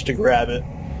 and reach to grab it.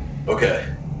 Okay.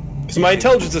 Because my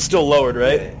intelligence is still lowered,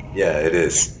 right? Yeah, it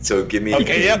is. So give me.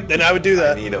 Okay, yep. Then I would do I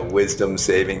that. need a wisdom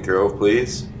saving throw,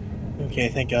 please. Okay,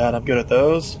 thank God, I'm good at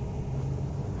those.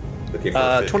 Looking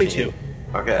for 22.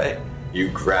 Okay. You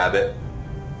grab it.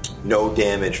 No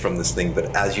damage from this thing,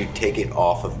 but as you take it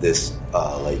off of this,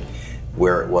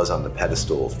 where it was on the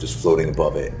pedestal, just floating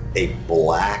above it, a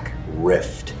black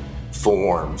rift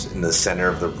forms in the center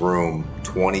of the room,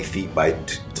 20 feet by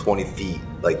 20 feet,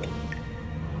 like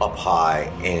up high.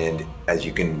 And as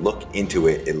you can look into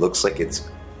it, it looks like it's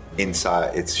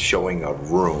inside. It's showing a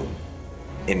room.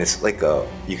 And it's like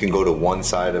you can go to one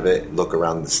side of it, look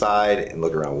around the side, and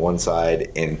look around one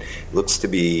side, and it looks to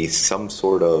be some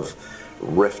sort of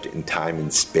rift in time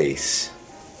and space.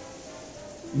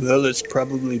 Well, it's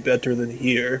probably better than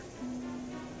here.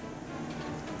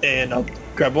 And I'll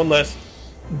grab one last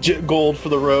gold for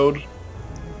the road.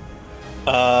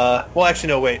 Well, actually,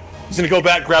 no, wait. He's gonna go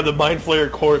back, grab the Mind Flayer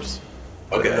corpse.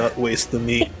 Okay. Not waste the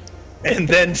meat. And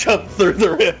then jump through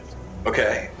the rift.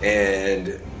 Okay, and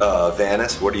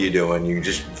Vanis, what are you doing? You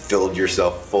just filled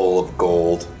yourself full of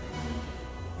gold.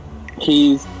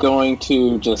 He's going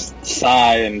to just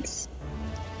sigh and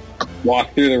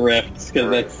walk through the rifts because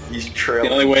that's He's the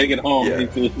trailing. only way to get home.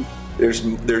 Yeah.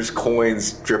 There's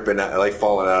coins dripping out, like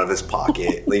falling out of his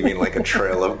pocket, leaving like a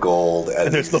trail of gold.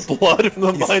 And there's the blood from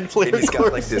the Mind and Flayer he's got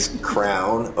like corpse. this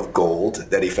crown of gold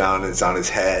that he found is on his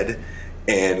head,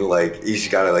 and like he's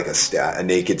got a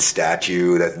naked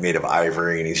statue that's made of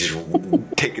ivory, and he's just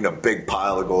taking a big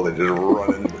pile of gold and just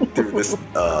running through this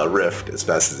rift as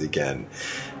fast as he can.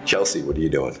 Chelsea, what are you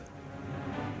doing?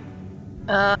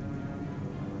 Well,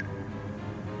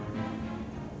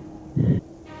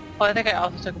 I think I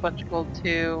also took a bunch of gold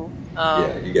too.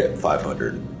 Yeah, you get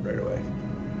 500 right away.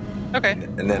 Okay.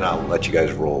 And then I'll let you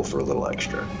guys roll for a little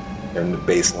extra. And the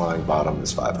baseline bottom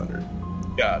is 500.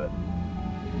 Got it.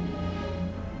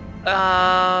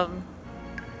 I'm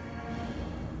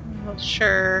not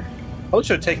sure. I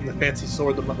should have taken the fancy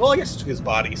sword. Well, I guess it took his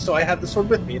body, so I have the sword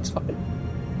with me. It's fine.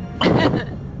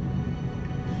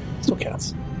 Still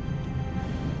counts.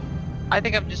 I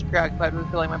think I'm just preoccupied with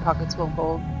filling my pockets full of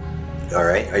gold. All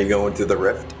right, are you going through the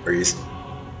rift? Or are you?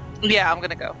 Yeah, I'm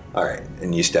gonna go. All right,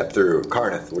 and you step through.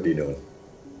 Karnath, what are you doing?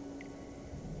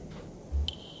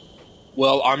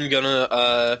 Well, I'm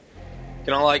gonna,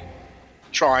 can I, like,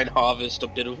 try and harvest a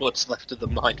bit of what's left of the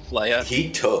Mind Flayer? He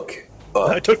took.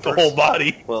 I took the whole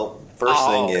body. Well, first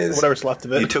thing is whatever's left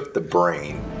of it. You took the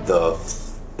brain. The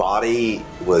body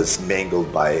was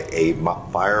mangled by a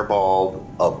fireball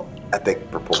of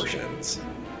epic proportions.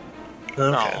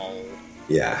 Okay. Oh.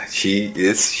 Yeah,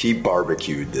 she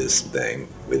barbecued this thing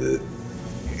with it.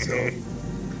 So,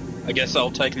 I guess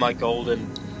I'll take my gold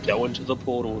and go into the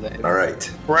portal then. all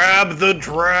right. Grab the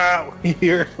drow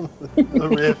here from the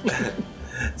rift.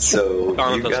 So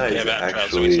Karnath you doesn't guys care about drow,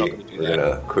 so he's actually, not gonna do we're that.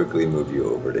 gonna quickly move you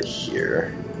over to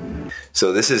here.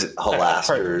 So this is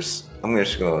Halaster's. I'm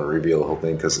just gonna reveal the whole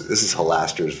thing because this is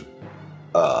Halaster's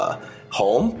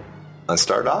home on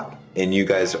Stardock, and you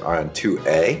guys are on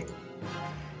 2A.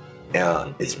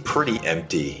 It's pretty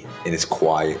empty and it's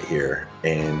quiet here,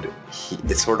 and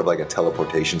it's sort of like a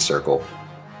teleportation circle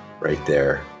right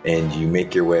there. And you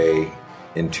make your way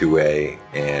in 2A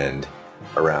and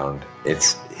around.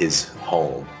 It's his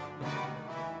home.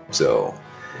 So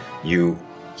you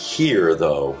hear,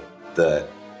 though, the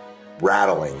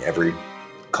rattling every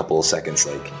couple of seconds,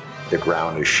 like the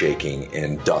ground is shaking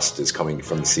and dust is coming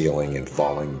from the ceiling and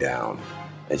falling down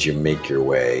as you make your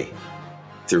way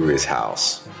through his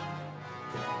house.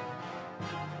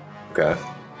 Okay?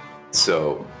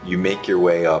 So you make your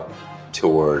way up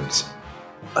towards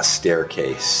a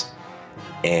staircase,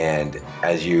 and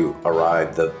as you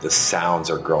arrive, the sounds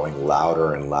are growing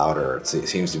louder and louder. It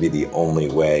seems to be the only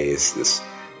way is this.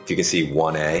 If you can see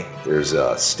 1A, there's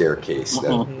a staircase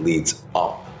that leads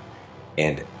up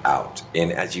and out.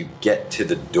 And as you get to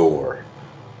the door,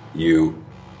 you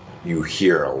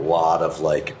hear a lot of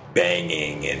like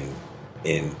banging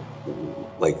and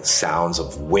like sounds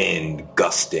of wind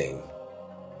gusting.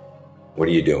 What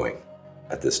are you doing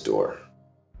at this door?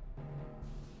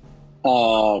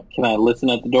 Can I listen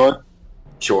at the door?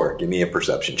 Sure, give me a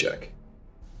perception check.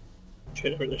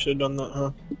 Shit, I really should have done that,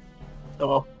 huh? Oh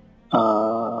well.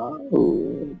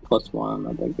 +1,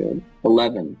 not that good.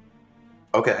 11.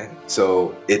 Okay,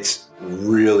 so it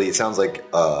sounds like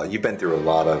you've been through a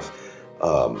lot of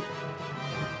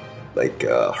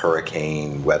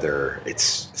hurricane weather. It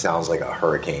sounds like a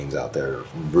hurricane's out there,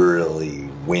 really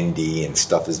windy, and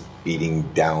stuff is beating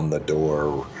down the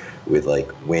door with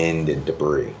like wind and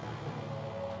debris.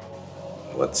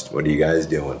 What are you guys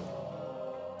doing?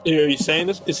 Are you saying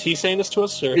this? Is he saying this to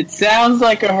us, or? It sounds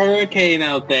like a hurricane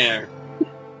out there.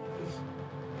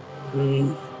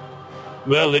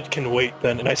 Well, it can wait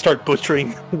then, and I start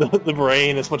butchering the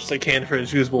brain as much as I can for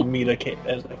as usable meat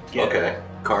as I can. Okay,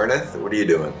 Karnath, what are you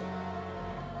doing?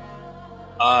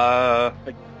 I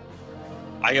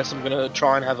guess I'm gonna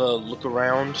try and have a look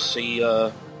around, see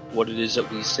what it is that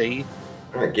we see.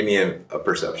 All right, give me a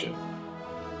perception.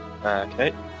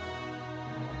 Okay.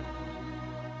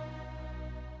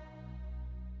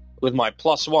 With my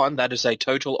 +1, that is a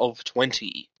total of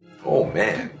 20. Oh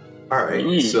man! All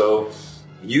right, so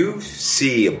you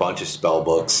see a bunch of spell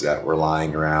books that were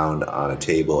lying around on a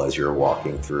table as you're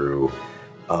walking through.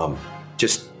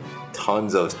 Just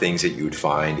tons of things that you would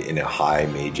find in a high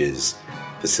mage's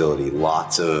facility.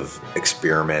 Lots of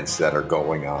experiments that are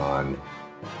going on.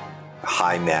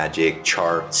 High magic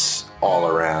charts all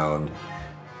around.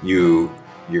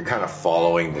 You're kind of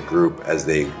following the group as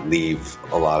they leave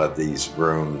a lot of these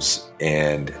rooms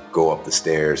and go up the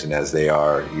stairs. And as they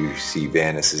are, you see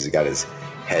Vanis has got his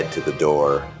head to the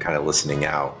door, kind of listening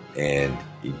out. And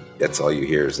that's all you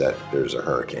hear is that there's a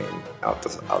hurricane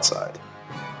outside.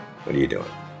 What are you doing?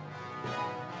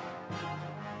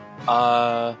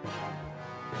 I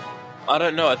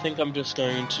don't know. I think I'm just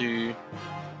going to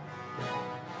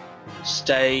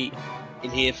stay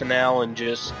in here for now and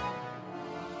just...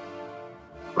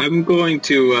 I'm going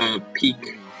to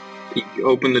peek,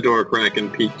 open the door crack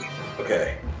and peek.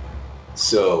 Okay.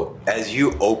 So as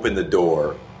you open the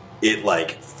door, it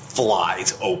like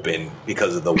flies open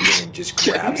because of the wind just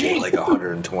grabs it like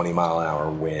 120 mile an hour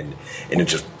wind, and it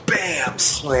just bam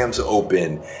slams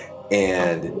open,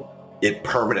 and it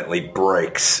permanently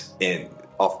breaks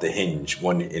off the hinge,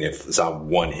 and it's on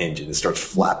one hinge, and it starts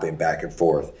flapping back and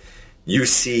forth. You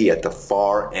see at the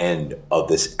far end of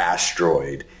this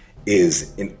asteroid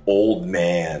is an old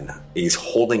man. He's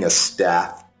holding a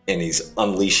staff, and he's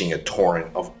unleashing a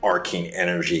torrent of arcane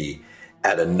energy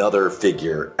at another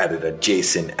figure at an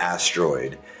adjacent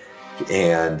asteroid.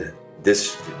 And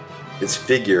this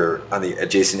figure on the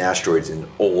adjacent asteroid is an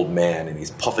old man, and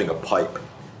he's puffing a pipe.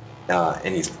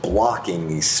 And he's blocking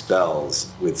these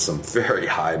spells with some very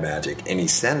high magic. And he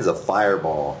sends a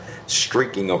fireball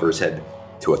streaking over his head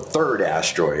to a third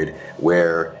asteroid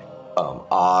where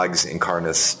Og's,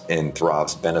 Incarnus, and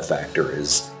Throv's benefactor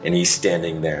is. And he's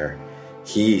standing there.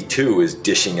 He, too, is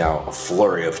dishing out a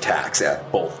flurry of attacks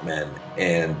at both men.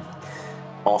 And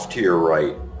off to your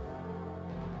right,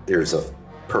 there's a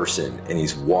person, and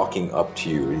he's walking up to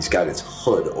you. He's got his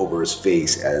hood over his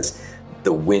face as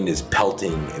the wind is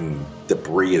pelting and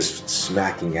debris is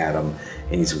smacking at him,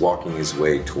 and he's walking his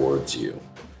way towards you.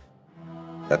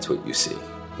 That's what you see.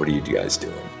 What are you guys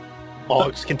doing?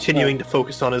 Og's continuing to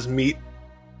focus on his meat.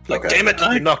 Like, Okay. damn it!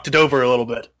 I knocked it over a little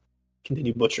bit.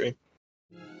 Continue butchering.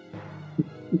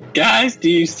 Guys, do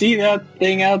you see that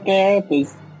thing out there?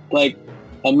 There's like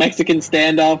a Mexican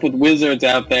standoff with wizards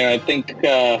out there. I think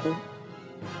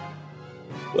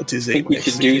What is I it? think we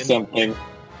should do something.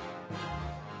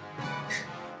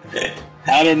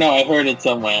 I don't know. I heard it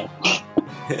somewhere.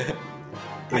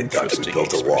 I thought we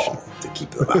built a wall to keep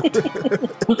them out.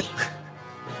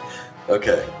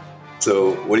 Okay,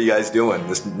 so what are you guys doing?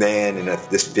 This man and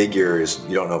this figure is,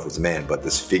 you don't know if it's a man, but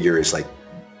this figure is like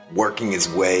working his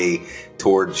way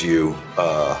towards you.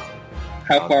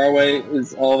 How far away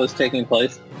is all this taking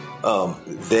place?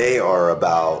 They are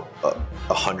about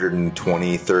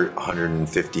 120,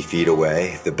 150 feet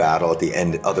away. The battle at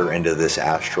the other end of this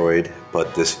asteroid,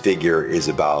 but this figure is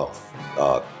about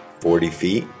 40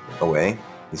 feet away.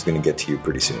 He's going to get to you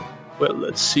pretty soon. Well,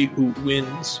 let's see who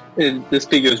wins. This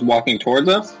figure is walking towards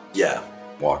us? Yeah,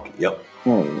 walk. Yep.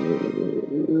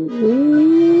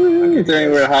 Is there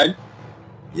anywhere to hide?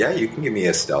 Yeah, you can give me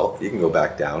a stealth. You can go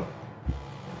back down.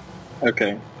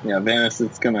 Okay. Yeah, Vanis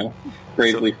is gonna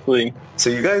bravely flee. So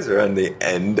you guys are on the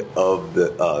end of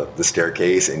the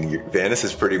staircase, and Vanis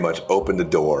has pretty much opened the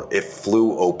door. It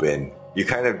flew open. You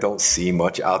kind of don't see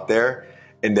much out there,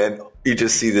 and then you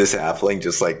just see this halfling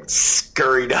just like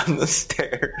scurry down the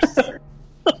stairs.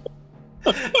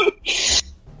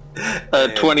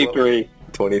 23.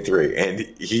 23, and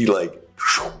he like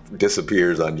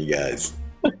disappears on you guys.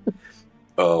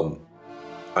 I'll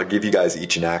give you guys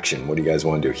each an action. What do you guys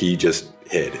want to do? He just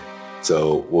hid.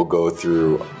 So we'll go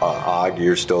through. Og,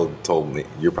 you're still told me.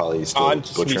 You're probably still I'm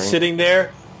just butchering. sitting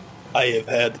there. I have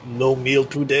had no meal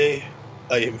today.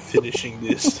 I am finishing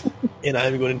this, and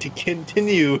I'm going to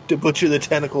continue to butcher the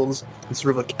tentacles in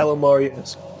sort of a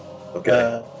calamari-esque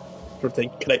Okay. sort of thing.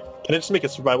 Can I just make a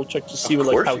survival check to see Of what,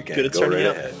 like, course how you can. good it's Go turning right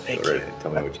out? ahead. Thank Go you. right ahead.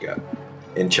 Tell me what you got.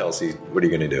 In Chelsea, what are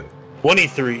you going to do?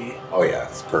 23. Oh yeah,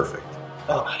 it's perfect.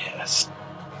 Oh, yes.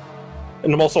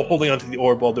 And I'm also holding onto the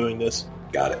orb while doing this.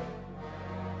 Got it.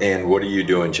 And what are you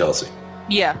doing, Chelsea?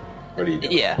 Yeah. What are you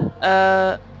doing?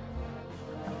 Yeah.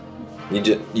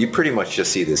 You pretty much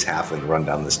just see this halfling run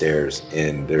down the stairs,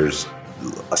 and there's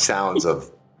sounds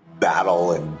of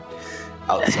battle and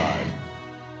outside.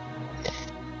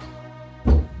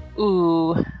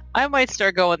 Ooh. I might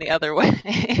start going the other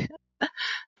way.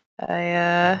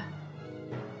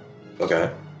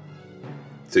 Okay.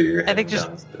 So you're I heading think just-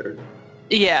 downstairs.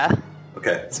 Yeah.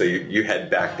 Okay, so you head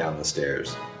back down the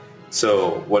stairs.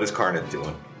 So what is Karnith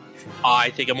doing? I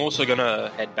think I'm also gonna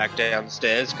head back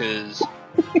downstairs because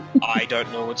I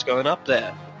don't know what's going up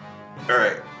there. All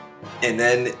right. And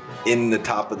then in the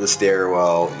top of the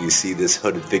stairwell, you see this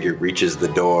hooded figure reaches the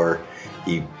door.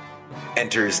 He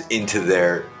enters into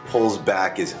there, pulls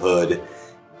back his hood.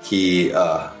 He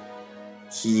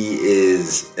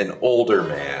is an older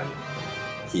man.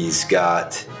 He's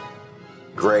got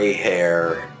gray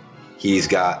hair. He's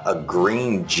got a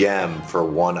green gem for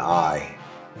one eye.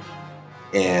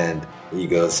 And he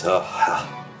goes,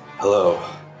 hello.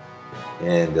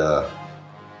 And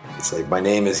it's like, my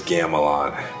name is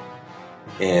Gamelon.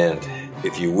 And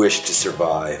if you wish to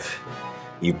survive,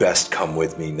 you best come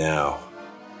with me now.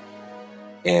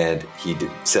 And he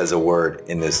says a word,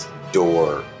 and this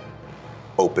door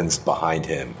opens behind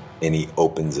him, and he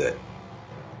opens it.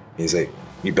 He's like,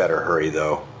 you better hurry,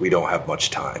 though. We don't have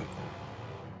much time.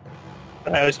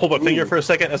 And I just hold my finger for a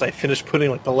second as I finish putting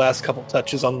like the last couple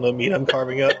touches on the meat I'm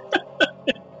carving up.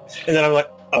 And then I'm like,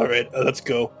 all right, let's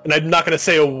go. And I'm not going to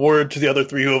say a word to the other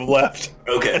three who have left.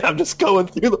 Okay. And I'm just going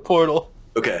through the portal.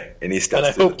 Okay. And he And steps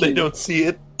I through hope they don't see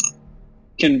it.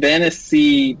 Can Vanis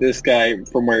see this guy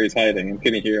from where he's hiding? And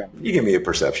can he hear him? You give me a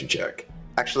perception check.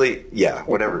 Actually, yeah,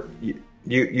 whatever.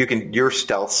 You can. You're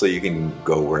stealth, so you can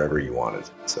go wherever you wanted.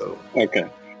 So Okay.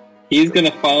 He's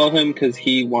gonna follow him because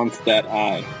he wants that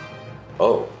eye.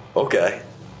 oh, okay.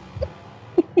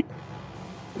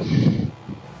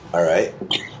 All right.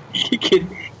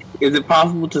 Is it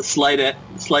possible to sleight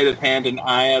of hand an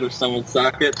eye out of someone's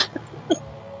socket?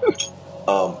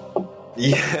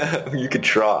 Yeah, you could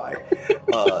try.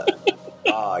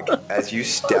 Og, as you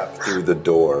step through the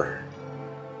door,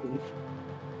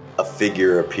 a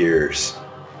figure appears.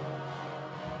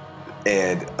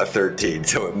 And a 13,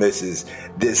 so it misses.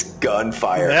 This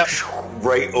gunfire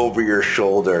right over your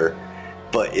shoulder,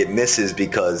 but it misses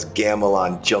because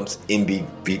Gamelon jumps in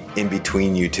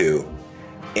between you two,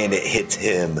 and it hits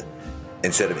him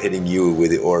instead of hitting you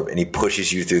with the orb, and he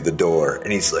pushes you through the door,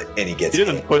 and he's like, and he gets. He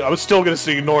doesn't. I was still going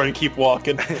to ignore it and keep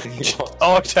walking.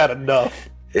 Og's had enough.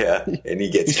 Yeah, and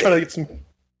he gets. He's trying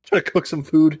to cook some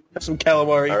food, have some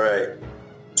calamari. All right,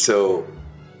 so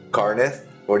Karnith,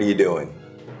 what are you doing?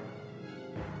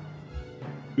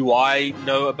 Do I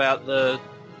know about the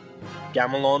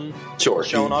Gamelon? Sure,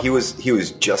 showing up? he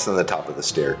was just on the top of the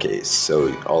staircase,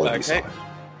 so all of you saw Okay. him.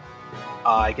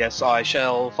 I guess I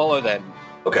shall follow them,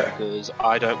 Okay, because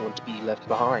I don't want to be left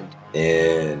behind.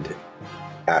 and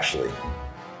Ashley.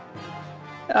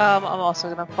 I'm also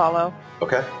gonna follow.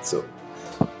 Okay, so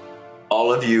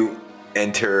all of you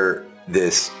enter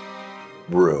this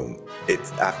room.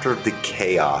 It's after the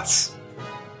chaos,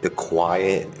 the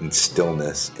quiet and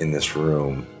stillness in this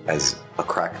room as a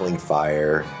crackling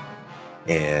fire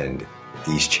and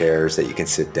these chairs that you can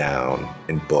sit down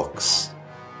and books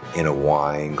and a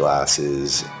wine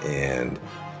glasses and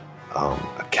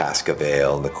a cask of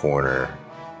ale in the corner.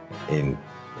 And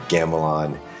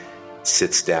Gamelon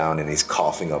sits down and he's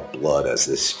coughing up blood as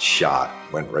this shot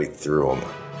went right through him.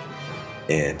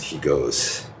 And he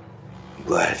goes, I'm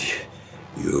glad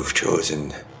you've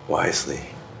chosen wisely.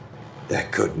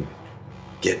 That couldn't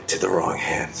get to the wrong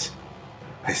hands.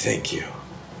 I thank you.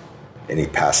 And he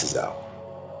passes out.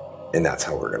 And that's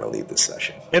how we're going to leave this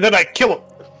session. And then I kill him.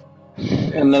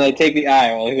 And then I take the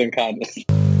eye while he's unconscious.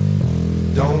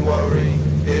 Don't worry,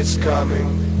 it's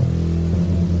coming.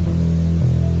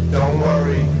 Don't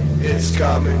worry, it's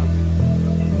coming.